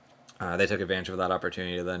 They took advantage of that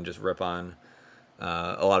opportunity to then just rip on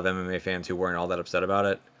a lot of MMA fans who weren't all that upset about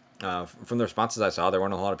it. From the responses I saw, there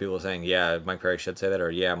weren't a lot of people saying, "Yeah, Mike Perry should say that,"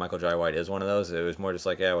 or "Yeah, Michael Jai White is one of those." It was more just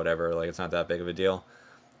like, "Yeah, whatever. Like, it's not that big of a deal."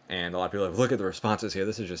 And a lot of people are like, "Look at the responses here.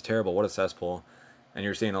 This is just terrible. What a cesspool." And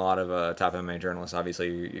you're seeing a lot of top MMA journalists, obviously,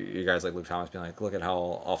 you guys like Luke Thomas, being like, "Look at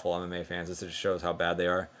how awful MMA fans. This just shows how bad they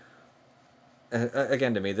are."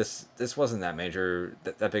 Again, to me, this wasn't that major,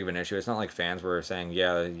 that big of an issue. It's not like fans were saying,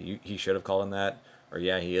 "Yeah, he should have called him that," or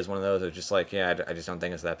 "Yeah, he is one of those." It's just like, "Yeah, I just don't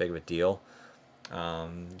think it's that big of a deal."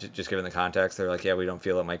 Just given the context, they're like, "Yeah, we don't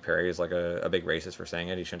feel that Mike Perry is like a big racist for saying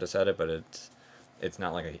it. He shouldn't have said it, but it's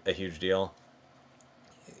not like a huge deal."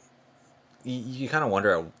 You kind of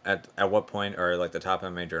wonder at what point are like the top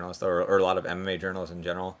MMA journalists or a lot of MMA journalists in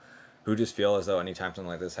general who just feel as though anytime something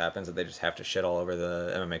like this happens that they just have to shit all over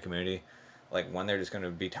the MMA community, like when they're just going to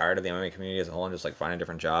be tired of the MMA community as a whole and just like find a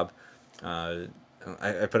different job. uh,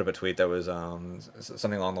 I put up a tweet that was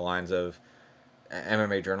something along the lines of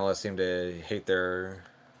MMA journalists seem to hate their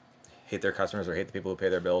customers or hate the people who pay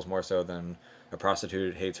their bills more so than a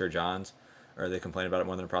prostitute hates her johns, or they complain about it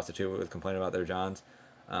more than a prostitute would complain about their johns.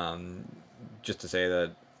 um, just to say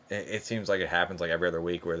that it seems like it happens like every other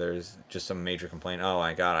week where there's just some major complaint. Oh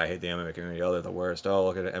my god, I hate the MMA community. Oh, they're the worst. Oh,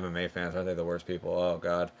 look at MMA fans. Aren't they the worst people? Oh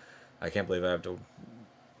god, I can't believe I have to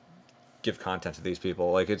give content to these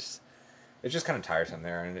people. Like it's just kind of tiresome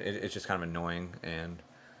there, and it's just kind of annoying. And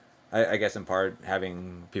I guess in part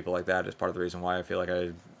having people like that is part of the reason why I feel like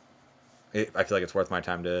I feel like it's worth my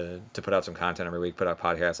time to put out some content every week, put out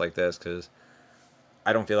podcasts like this, because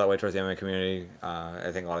I don't feel that way towards the MMA community. I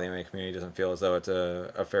think a lot of the MMA community doesn't feel as though it's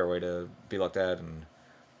a fair way to be looked at, and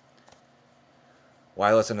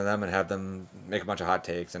why listen to them and have them make a bunch of hot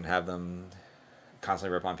takes and have them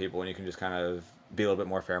constantly rip on people when you can just kind of be a little bit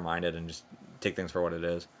more fair-minded and just take things for what it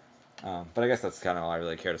is. But I guess that's kind of all I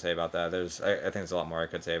really care to say about that. I think there's a lot more I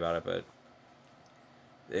could say about it, but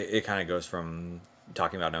it kind of goes from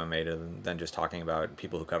talking about MMA to then just talking about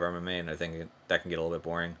people who cover MMA, and I think that can get a little bit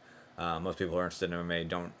boring. Most people who are interested in MMA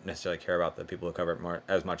don't necessarily care about the people who cover it more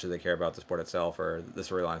as much as they care about the sport itself or the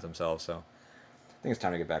storylines themselves. So I think it's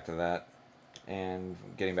time to get back to that. And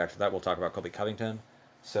getting back to that, we'll talk about Colby Covington.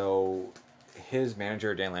 So his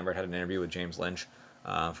manager Dan Lambert had an interview with James Lynch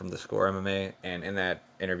from the Score MMA, and in that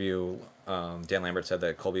interview, Dan Lambert said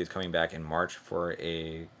that Colby is coming back in March for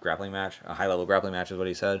a grappling match, a high-level grappling match, is what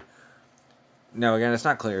he said. Now, again, it's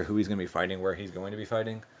not clear who he's going to be fighting, where he's going to be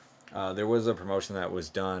fighting. There was a promotion that was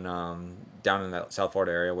done down in that South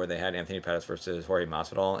Florida area where they had Anthony Pettis versus Jorge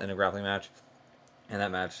Masvidal in a grappling match, and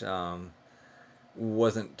that match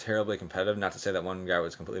wasn't terribly competitive. Not to say that one guy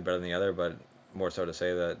was completely better than the other, but more so to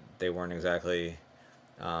say that they weren't exactly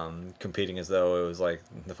competing as though it was like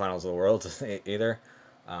the finals of the world either.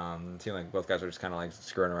 It seemed like both guys were just kind of like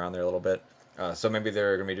screwing around there a little bit. So maybe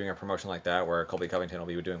they're going to be doing a promotion like that where Colby Covington will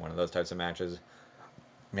be doing one of those types of matches.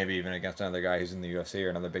 Maybe even against another guy who's in the UFC or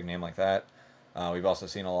another big name like that. We've also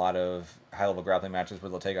seen a lot of high-level grappling matches where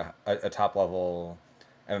they'll take a top-level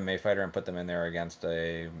MMA fighter and put them in there against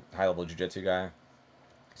a high-level jiu-jitsu guy.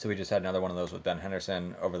 So we just had another one of those with Ben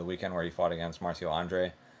Henderson over the weekend where he fought against Marcio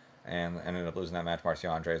Andre and ended up losing that match. Marcio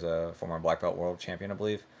Andre is a former black belt world champion, I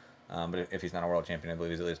believe. But if he's not a world champion, I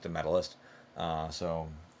believe he's at least a medalist. So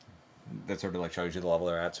that sort of like shows you the level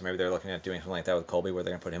they're at. So maybe they're looking at doing something like that with Colby where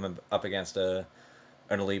they're going to put him up against an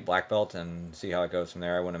elite black belt and see how it goes from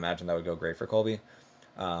there. I wouldn't imagine that would go great for Colby.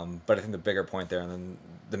 But I think the bigger point there, and then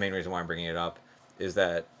the main reason why I'm bringing it up, is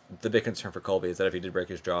that the big concern for Colby is that if he did break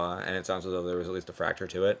his jaw, and it sounds as though there was at least a fracture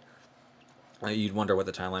to it, you'd wonder what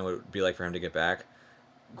the timeline would be like for him to get back.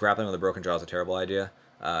 Grappling with a broken jaw is a terrible idea,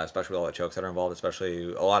 especially with all the chokes that are involved,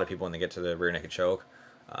 especially a lot of people when they get to the rear naked choke.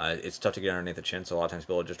 It's tough to get underneath the chin, so a lot of times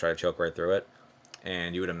people just try to choke right through it.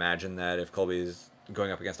 And you would imagine that if Colby's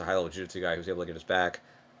going up against a high-level jiu-jitsu guy who's able to get his back,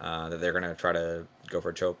 that they're going to try to go for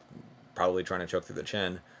a choke, probably trying to choke through the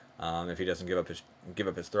chin if he doesn't give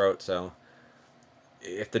up his throat. So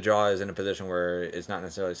if the jaw is in a position where it's not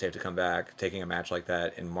necessarily safe to come back, taking a match like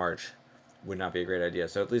that in March would not be a great idea.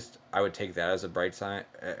 So at least I would take that as a bright sign,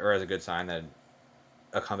 or as a good sign that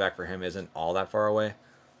a comeback for him isn't all that far away.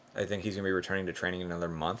 I think he's going to be returning to training in another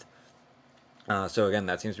month. So again,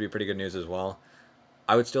 that seems to be pretty good news as well.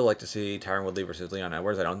 I would still like to see Tyron Woodley versus Leon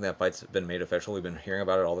Edwards. I don't think that fight's been made official. We've been hearing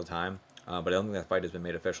about it all the time, but I don't think that fight has been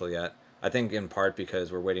made official yet. I think in part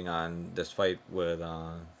because we're waiting on this fight with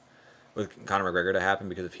Conor McGregor to happen,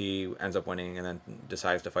 because if he ends up winning and then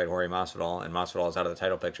decides to fight Jorge Masvidal and Masvidal is out of the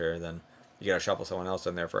title picture, then you got to shuffle someone else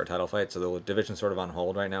in there for a title fight. So the division's sort of on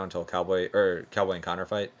hold right now until Cowboy and Conor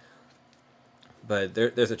fight. But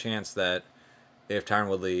there's a chance that if Tyron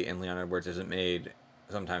Woodley and Leon Edwards isn't made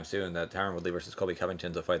sometime soon, that Tyron Woodley versus Colby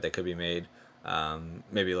Covington's a fight that could be made.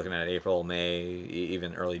 Maybe looking at April, May,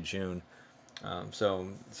 even early June. So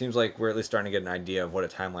it seems like we're at least starting to get an idea of what a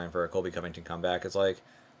timeline for a Colby Covington comeback is like.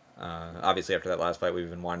 Obviously, after that last fight, we've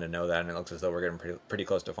been wanting to know that, and it looks as though we're getting pretty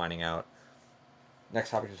close to finding out. Next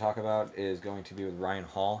topic to talk about is going to be with Ryan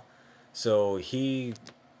Hall. So he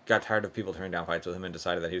got tired of people turning down fights with him and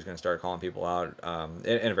decided that he was going to start calling people out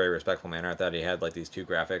in a very respectful manner. At that, he had like these two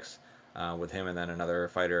graphics with him and then another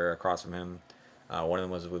fighter across from him. One of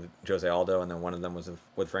them was with Jose Aldo, and then one of them was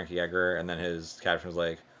with Frankie Edgar. And then his caption was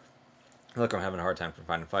like, "Look, I'm having a hard time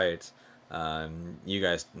finding fights. You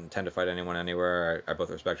guys tend to fight anyone anywhere. I both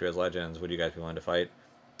respect you as legends. Would you guys be willing to fight?"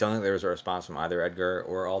 Don't think there was a response from either Edgar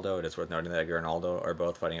or Aldo. It is worth noting that Edgar and Aldo are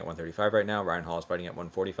both fighting at 135 right now. Ryan Hall is fighting at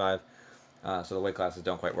 145. So the weight classes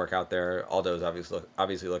don't quite work out there. Aldo is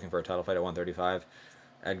obviously looking for a title fight at 135.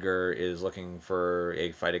 Edgar is looking for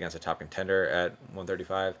a fight against a top contender at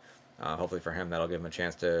 135. Hopefully for him, that'll give him a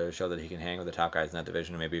chance to show that he can hang with the top guys in that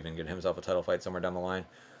division and maybe even get himself a title fight somewhere down the line.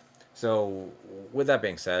 So, with that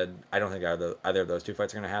being said, I don't think either of those two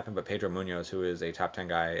fights are going to happen, but Pedro Munhoz, who is a top 10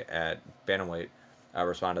 guy at bantamweight,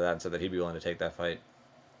 responded to that and said that he'd be willing to take that fight.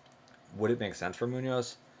 Would it make sense for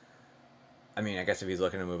Munhoz? I mean, I guess if he's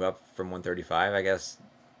looking to move up from 135, I guess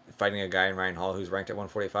fighting a guy in Ryan Hall who's ranked at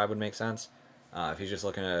 145 would make sense. If he's just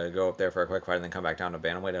looking to go up there for a quick fight and then come back down to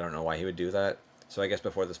bantamweight, I don't know why he would do that. So I guess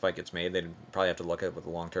before this fight gets made, they'd probably have to look at what the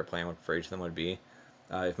long-term plan for each of them would be.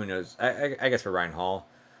 If Munhoz, I guess for Ryan Hall,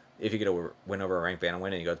 if you get a win over a ranked bantamweight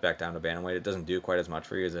and he goes back down to bantamweight, it doesn't do quite as much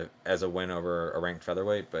for you as a win over a ranked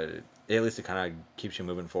featherweight, but at least it kind of keeps you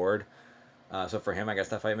moving forward. So for him, I guess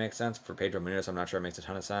that fight makes sense. For Pedro Munhoz, I'm not sure it makes a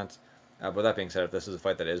ton of sense. But that being said, if this is a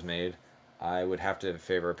fight that is made, I would have to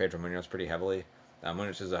favor Pedro Munhoz pretty heavily.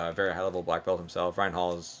 Munhoz is a very high-level black belt himself. Ryan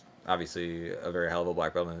Hall is obviously a very high-level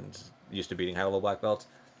black belt and is used to beating high-level black belts.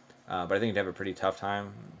 But I think he'd have a pretty tough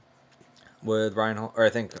time with Ryan Hall, or I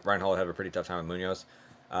think Ryan Hall would have a pretty tough time with Munhoz.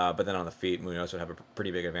 But then on the feet, Munhoz would have a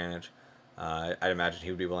pretty big advantage. I'd imagine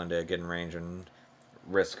he would be willing to get in range and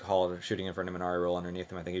risk Hall shooting in for an Imanari roll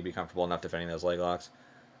underneath him. I think he'd be comfortable enough defending those leg locks.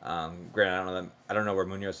 Granted, I don't know where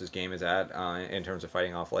Munhoz's game is at in terms of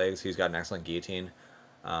fighting off legs. He's got an excellent guillotine,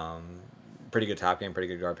 pretty good top game, pretty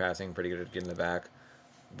good guard passing, pretty good at getting the back.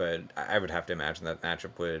 but I would have to imagine that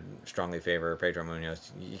matchup would strongly favor Pedro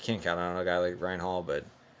Munhoz. You can't count on a guy like Ryan Hall, but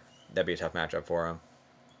that'd be a tough matchup for him.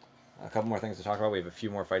 A couple more things to talk about. We have a few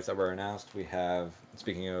more fights that were announced. We have,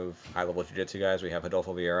 speaking of high-level jiu-jitsu guys, we have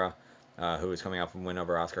Adolfo Vieira, who is coming off from a win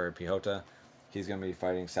over Oscar Pichota. He's going to be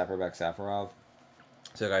fighting Saprabek Safarov.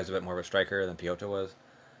 So the guy's a bit more of a striker than Pichota was.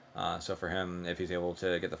 So for him, if he's able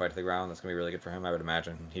to get the fight to the ground, that's going to be really good for him. I would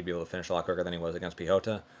imagine he'd be able to finish a lot quicker than he was against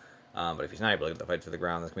Pichota. But if he's not able to get the fight to the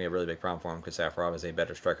ground, that's going to be a really big problem for him because Safarov is a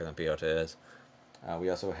better striker than Pichota is. We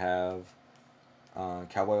also have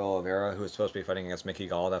Cowboy Oliveira, who was supposed to be fighting against Mickey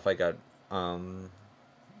Gall. That fight got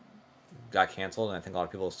canceled, and I think a lot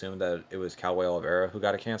of people assumed that it was Cowboy Oliveira who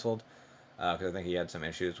got it canceled because I think he had some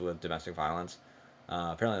issues with domestic violence.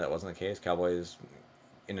 Apparently that wasn't the case. Cowboy is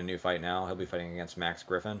in a new fight now. He'll be fighting against Max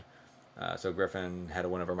Griffin. So Griffin had a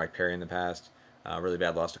win over Mike Perry in the past. Really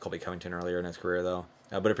bad loss to Colby Covington earlier in his career, though.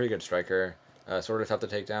 But a pretty good striker. Sort of tough to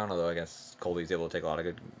take down, although I guess Colby's able to take a lot of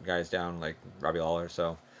good guys down, like Robbie Lawler.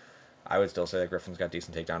 So I would still say that Griffin's got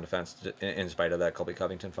decent takedown defense in spite of that Colby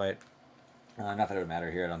Covington fight. Not that it would matter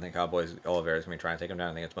here. I don't think Cowboy Oliveira's going to be trying to take him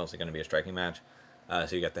down. I think it's mostly going to be a striking match.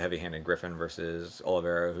 So you got the heavy-handed Griffin versus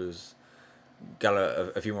Oliveira, who's got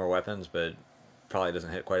a few more weapons, but probably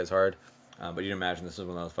doesn't hit quite as hard. But you'd imagine this is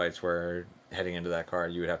one of those fights where heading into that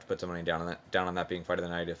card, you would have to put some money down on that being fight of the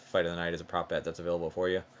night if fight of the night is a prop bet that's available for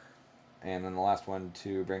you. And then the last one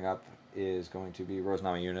to bring up is going to be Rose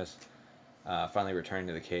Namajunas, finally returning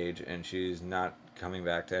to the cage, and she's not coming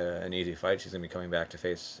back to an easy fight. She's going to be coming back to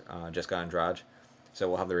face Jessica Andrade. So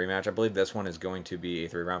we'll have the rematch. I believe this one is going to be a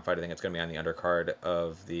 3-round fight. I think it's going to be on the undercard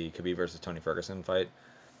of the Khabib versus Tony Ferguson fight.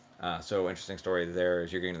 So interesting story there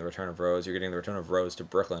is you're getting the return of Rose. You're getting the return of Rose to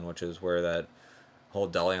Brooklyn, which is where that whole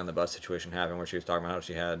Dolly on the bus situation happened, where she was talking about how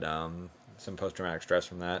she had some post-traumatic stress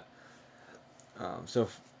from that. So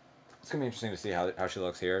it's going to be interesting to see how she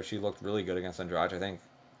looks here. She looked really good against Andrade. I think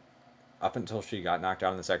up until she got knocked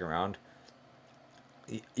out in the second round,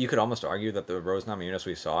 you could almost argue that the Rose Namajunas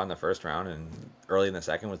we saw in the first round and early in the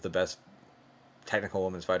second was the best technical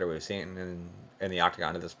women's fighter we've seen in the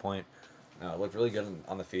octagon at this point. Looked really good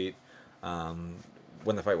on the feet.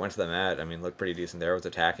 When the fight went to the mat, I mean, looked pretty decent there. Was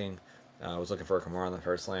attacking. Was looking for a Kimura on the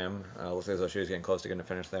first slam. Looked as though she was getting close to getting a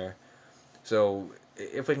finish there. So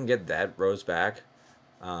if we can get that Rose back,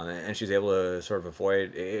 and she's able to sort of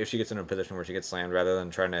avoid, if she gets in a position where she gets slammed, rather than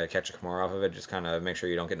trying to catch a Kimura off of it, just kind of make sure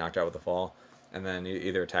you don't get knocked out with the fall, and then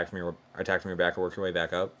either attack from your back or work your way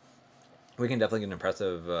back up. We can definitely get an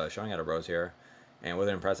impressive showing out of Rose here. And with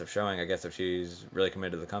an impressive showing, I guess if she's really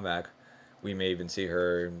committed to the comeback, we may even see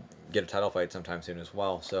her get a title fight sometime soon as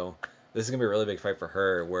well. So this is going to be a really big fight for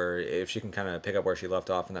her, where if she can kind of pick up where she left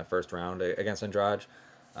off in that first round against Andrade,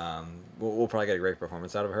 we'll probably get a great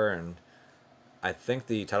performance out of her. And I think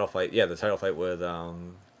the title fight with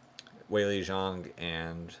Weili Zhang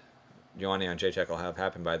and Joanna Jędrzejczyk will have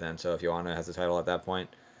happened by then. So if Joanna has the title at that point,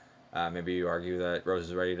 maybe you argue that Rose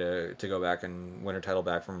is ready to go back and win her title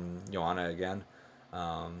back from Joanna again.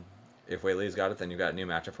 If Weili's got it, then you've got a new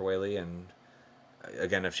matchup for Weili. And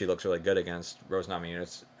again, if she looks really good against Rose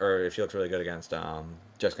Namajunas, or if she looks really good against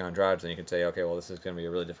Jessica Andrade, then you can say, okay, well, this is going to be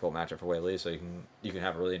a really difficult matchup for Weili. So you can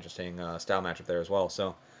have a really interesting style matchup there as well.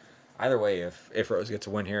 So either way, if Rose gets a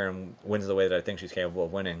win here and wins the way that I think she's capable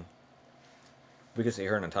of winning, we could see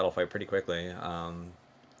her in a title fight pretty quickly.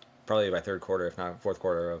 Probably by third quarter, if not fourth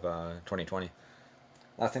quarter of 2020.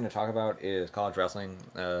 Last thing to talk about is college wrestling.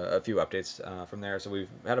 A few updates from there. So we've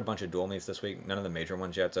had a bunch of dual meets this week. None of the major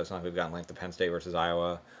ones yet. So it's not like we've gotten like the Penn State versus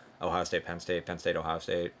Iowa, Ohio State, Penn State, Ohio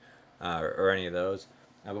State, or any of those.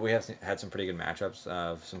 But we have had some pretty good matchups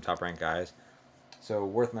of some top-ranked guys. So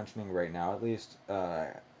worth mentioning right now, at least.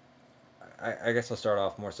 I guess I'll start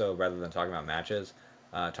off more so rather than talking about matches.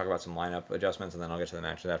 Talk about some lineup adjustments, and then I'll get to the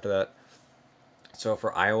matches after that. So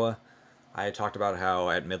for Iowa, I talked about how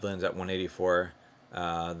at Midlands at 184,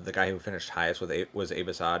 the guy who finished highest was Abe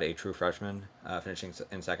Assad, a true freshman, finishing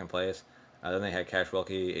in second place. Then they had Cash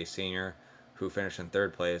Wilkie, a senior, who finished in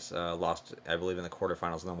third place, lost, I believe, in the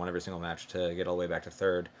quarterfinals, and then won every single match to get all the way back to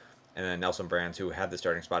third. And then Nelson Brands, who had the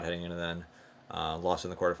starting spot heading into then, lost in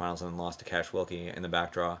the quarterfinals and then lost to Cash Wilkie in the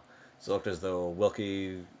back draw. So it looked as though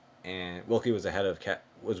Wilkie was ahead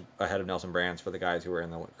of Nelson Brands for the guys who were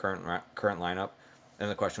in the current lineup. And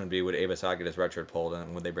the question would be, would Abe Assad get his red shirt pulled,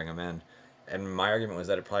 and would they bring him in? And my argument was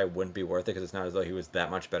that it probably wouldn't be worth it because it's not as though he was that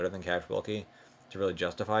much better than Cash Wilkie to really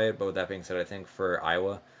justify it. But with that being said, I think for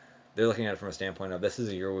Iowa, they're looking at it from a standpoint of this is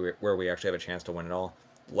a year where we actually have a chance to win it all.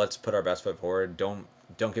 Let's put our best foot forward. Don't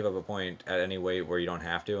give up a point at any weight where you don't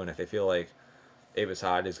have to. And if they feel like Abe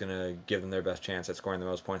Assad is going to give them their best chance at scoring the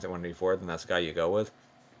most points at 184, then that's the guy you go with.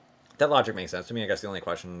 that logic makes sense to me. I guess the only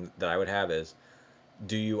question that I would have is,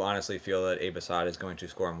 do you honestly feel that Abe Assad is going to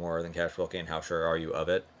score more than Cash Wilkie, and how sure are you of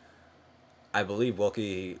it? I believe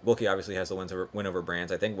Wilkie obviously has the win over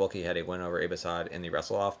Brands. I think Wilkie had a win over Abe Assad in the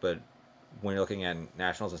wrestle off, but when you're looking at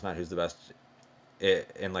nationals, it's not who's the best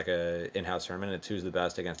in like a in-house tournament. It's who's the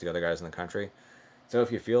best against the other guys in the country. So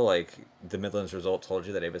if you feel like the Midlands result told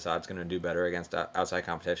you that Abe Assad's going to do better against outside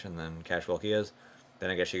competition than Cash Wilkie is, then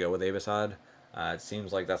I guess you go with Abe Assad. It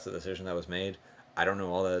seems like that's the decision that was made. I don't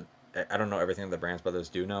know all the I don't know everything that the Brands brothers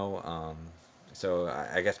do know. So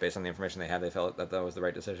I guess based on the information they had, they felt that that was the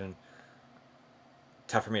right decision.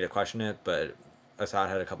 Tough for me to question it, but Assad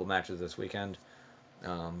had a couple matches this weekend.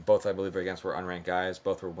 Both I believe were unranked guys.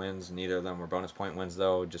 Both were wins. Neither of them were bonus point wins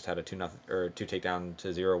though. Just had a 2 takedown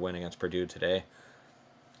to 0 win against Purdue today.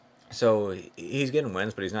 So he's getting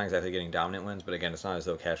wins, but he's not exactly getting dominant wins. But again, it's not as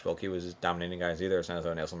though Cash Wilkie was dominating guys either. It's not as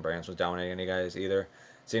though Nelson Brands was dominating any guys either.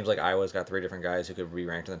 Seems like Iowa's got 3 different guys who could be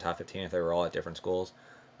ranked in the top 15 if they were all at different schools.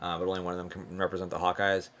 But only one of them can represent the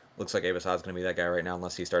Hawkeyes. Looks like Abe Assad's going to be that guy right now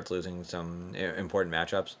unless he starts losing some important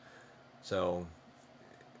matchups. So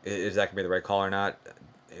is that going to be the right call or not?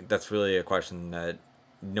 That's really a question that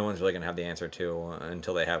no one's really going to have the answer to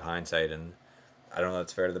until they have hindsight. And I don't know if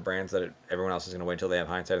it's fair to the Brands that everyone else is going to wait until they have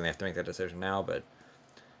hindsight and they have to make that decision now. But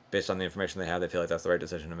based on the information they have, they feel like that's the right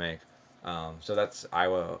decision to make. So that's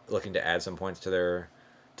Iowa looking to add some points to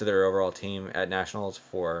their overall team at nationals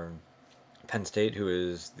for Penn State, who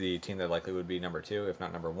is the team that likely would be number 2, if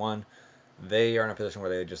not number 1. They are in a position where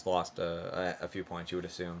they just lost a few points, you would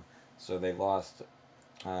assume. So they lost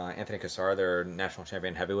Anthony Cassar, their national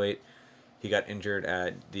champion heavyweight. He got injured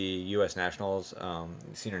at the U.S. Nationals,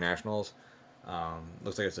 Senior Nationals.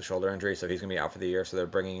 Looks like it's a shoulder injury, so he's going to be out for the year. So they're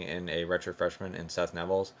bringing in a redshirt freshman in Seth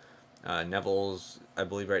Nevels. Nevels, I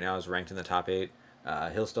believe right now, is ranked in the top 8.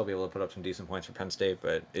 He'll still be able to put up some decent points for Penn State,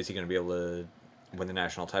 but is he going to be able to win the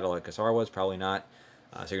national title like Cassar was? Probably not.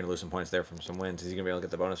 So you're going to lose some points there from some wins. Is he going to be able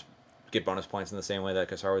to get bonus points in the same way that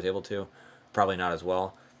Cassar was able to? Probably not as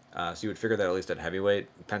well. So you would figure that at least at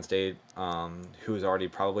heavyweight, Penn State, who is already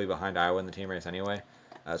probably behind Iowa in the team race anyway,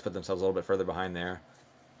 has put themselves a little bit further behind there.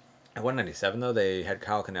 At 197, though, they had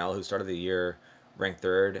Kyle Cannell, who started the year ranked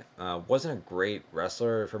 3rd. Wasn't a great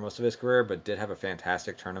wrestler for most of his career, but did have a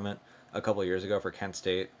fantastic tournament a couple of years ago for Kent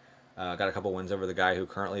State. Got a couple wins over the guy who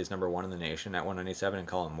currently is number 1 in the nation at 197 and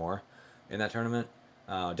Colin Moore in that tournament.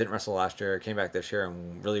 Didn't wrestle last year, came back this year,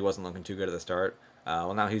 and really wasn't looking too good at the start.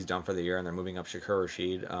 Well, now he's done for the year, and they're moving up Shakur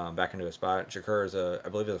Rashid back into a spot. Shakur is I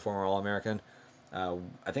believe, is a former All-American.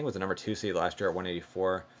 I think was the number 2 seed last year at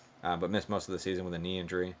 184, but missed most of the season with a knee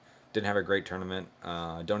injury. Didn't have a great tournament.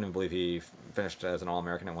 Don't even believe he finished as an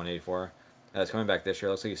All-American at 184. He's coming back this year.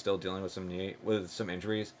 Looks like he's still dealing with some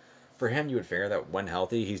injuries. For him, you would figure that when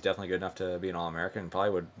healthy, he's definitely good enough to be an All-American and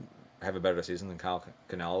probably would have a better season than Kyle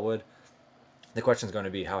Cannella would. The question is going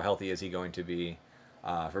to be how healthy is he going to be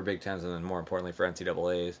for Big Tens and then more importantly for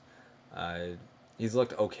NCAAs. He's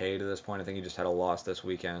looked okay to this point. I think he just had a loss this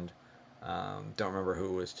weekend. Don't remember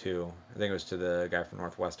who it was to. I think it was to the guy from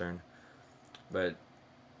Northwestern. But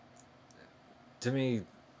to me,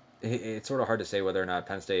 it's sort of hard to say whether or not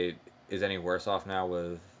Penn State is any worse off now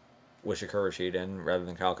with Shakur Rashid in rather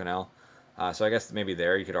than Kyle Cannell. So I guess maybe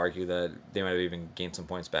there you could argue that they might have even gained some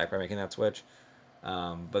points back by making that switch.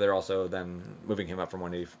 But they're also then moving him up from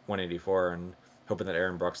 184 and hoping that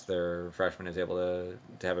Aaron Brooks, their freshman, is able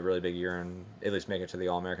to have a really big year and at least make it to the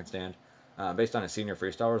All-American stand. Based on his senior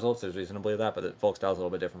freestyle results, there's reason to believe that, but the folk style is a little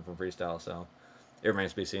bit different from freestyle, so it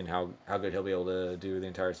remains to be seen how good he'll be able to do the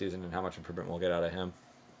entire season and how much improvement we'll get out of him.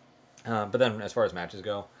 But then as far as matches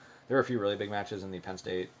go, there were a few really big matches in the Penn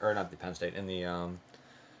State, or not the Penn State, in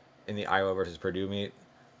the Iowa versus Purdue meet.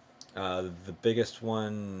 The biggest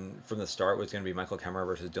one from the start was going to be Michael Kemmerer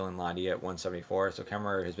versus Dylan Lottie at 174. So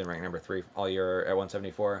Kemmerer has been ranked number 3 all year at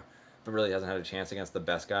 174, but really hasn't had a chance against the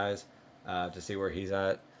best guys to see where he's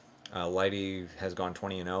at. Lottie has gone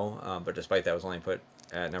 20-0, but despite that was only put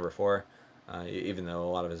at number 4. Even though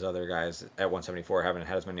a lot of his other guys at 174 haven't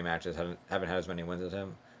had as many matches, haven't had as many wins as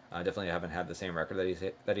him. Definitely haven't had the same record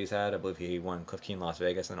that he's had. I believe he won Cliff Keen Las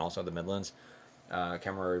Vegas and also the Midlands.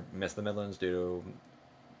 Kemmerer missed the Midlands due to,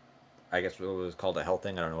 I guess, what was called a health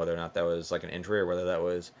thing. I don't know whether or not that was like an injury or whether that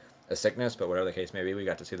was a sickness, but whatever the case may be, we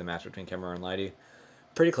got to see the match between Kemmerer and Lottie.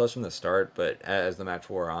 Pretty close from the start, but as the match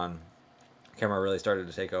wore on, Kemmerer really started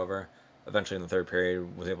to take over. Eventually in the third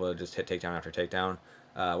period, was able to just hit takedown after takedown.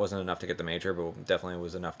 Wasn't enough to get the major, but definitely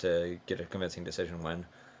was enough to get a convincing decision win.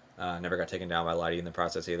 Never got taken down by Lottie in the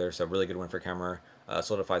process either, so really good win for Kemmerer.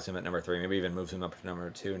 Solidifies him at number 3, maybe even moves him up to number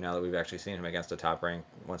 2 now that we've actually seen him against a top-ranked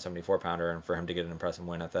 174-pounder, and for him to get an impressive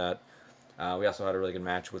win at that. We also had a really good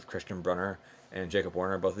match with Christian Brunner and Jacob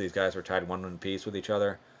Warner. Both of these guys were tied 1-1 apiece with each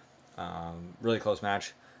other. Really close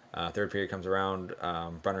match. Third period comes around.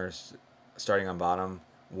 Brunner's starting on bottom.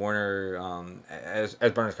 Warner, as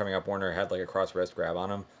Brunner's coming up, Warner had like a cross wrist grab on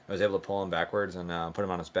him. I was able to pull him backwards and put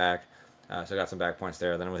him on his back. So I got some back points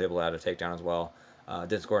there. Then I was able to add a takedown as well.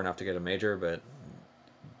 Didn't score enough to get a major, but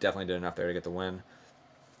definitely did enough there to get the win.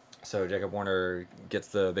 So Jacob Warner gets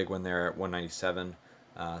the big win there at 197.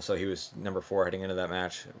 So he was number 4 heading into that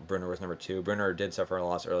match. Brunner was number 2. Brunner did suffer a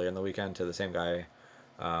loss earlier in the weekend to the same guy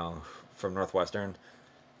from Northwestern.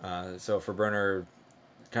 So for Brunner,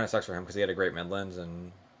 kind of sucks for him because he had a great Midlands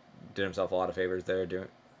and did himself a lot of favors there. Did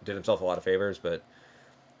himself a lot of favors, but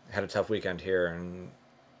had a tough weekend here, and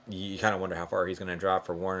you kind of wonder how far he's going to drop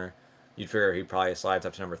for Warner. You'd figure he probably slides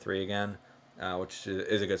up to number 3 again, which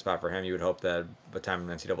is a good spot for him. You would hope that by the time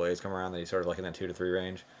NCAA's come around that he's sort of like in that 2 to 3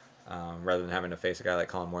 range, rather than having to face a guy like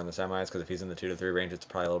Colin Moore in the semis, because if he's in the 2 to 3 range, it's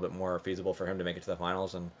probably a little bit more feasible for him to make it to the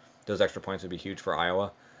finals, and those extra points would be huge for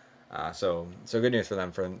Iowa. So good news for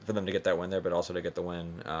them to get that win there, but also to get the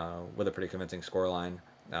win with a pretty convincing scoreline,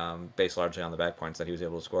 based largely on the back points that he was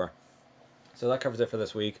able to score. So that covers it for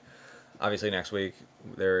this week. Obviously, next week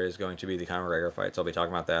there is going to be the Conor McGregor fight, so I'll be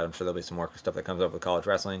talking about that. I'm sure there'll be some more stuff that comes up with college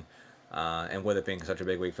wrestling. And with it being such a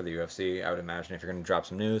big week for the UFC, I would imagine if you're going to drop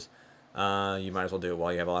some news, you might as well do it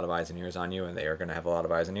while you have a lot of eyes and ears on you, and they are going to have a lot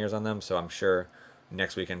of eyes and ears on them. So I'm sure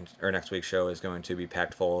next week's show is going to be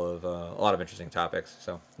packed full of a lot of interesting topics.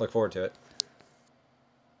 So look forward to it.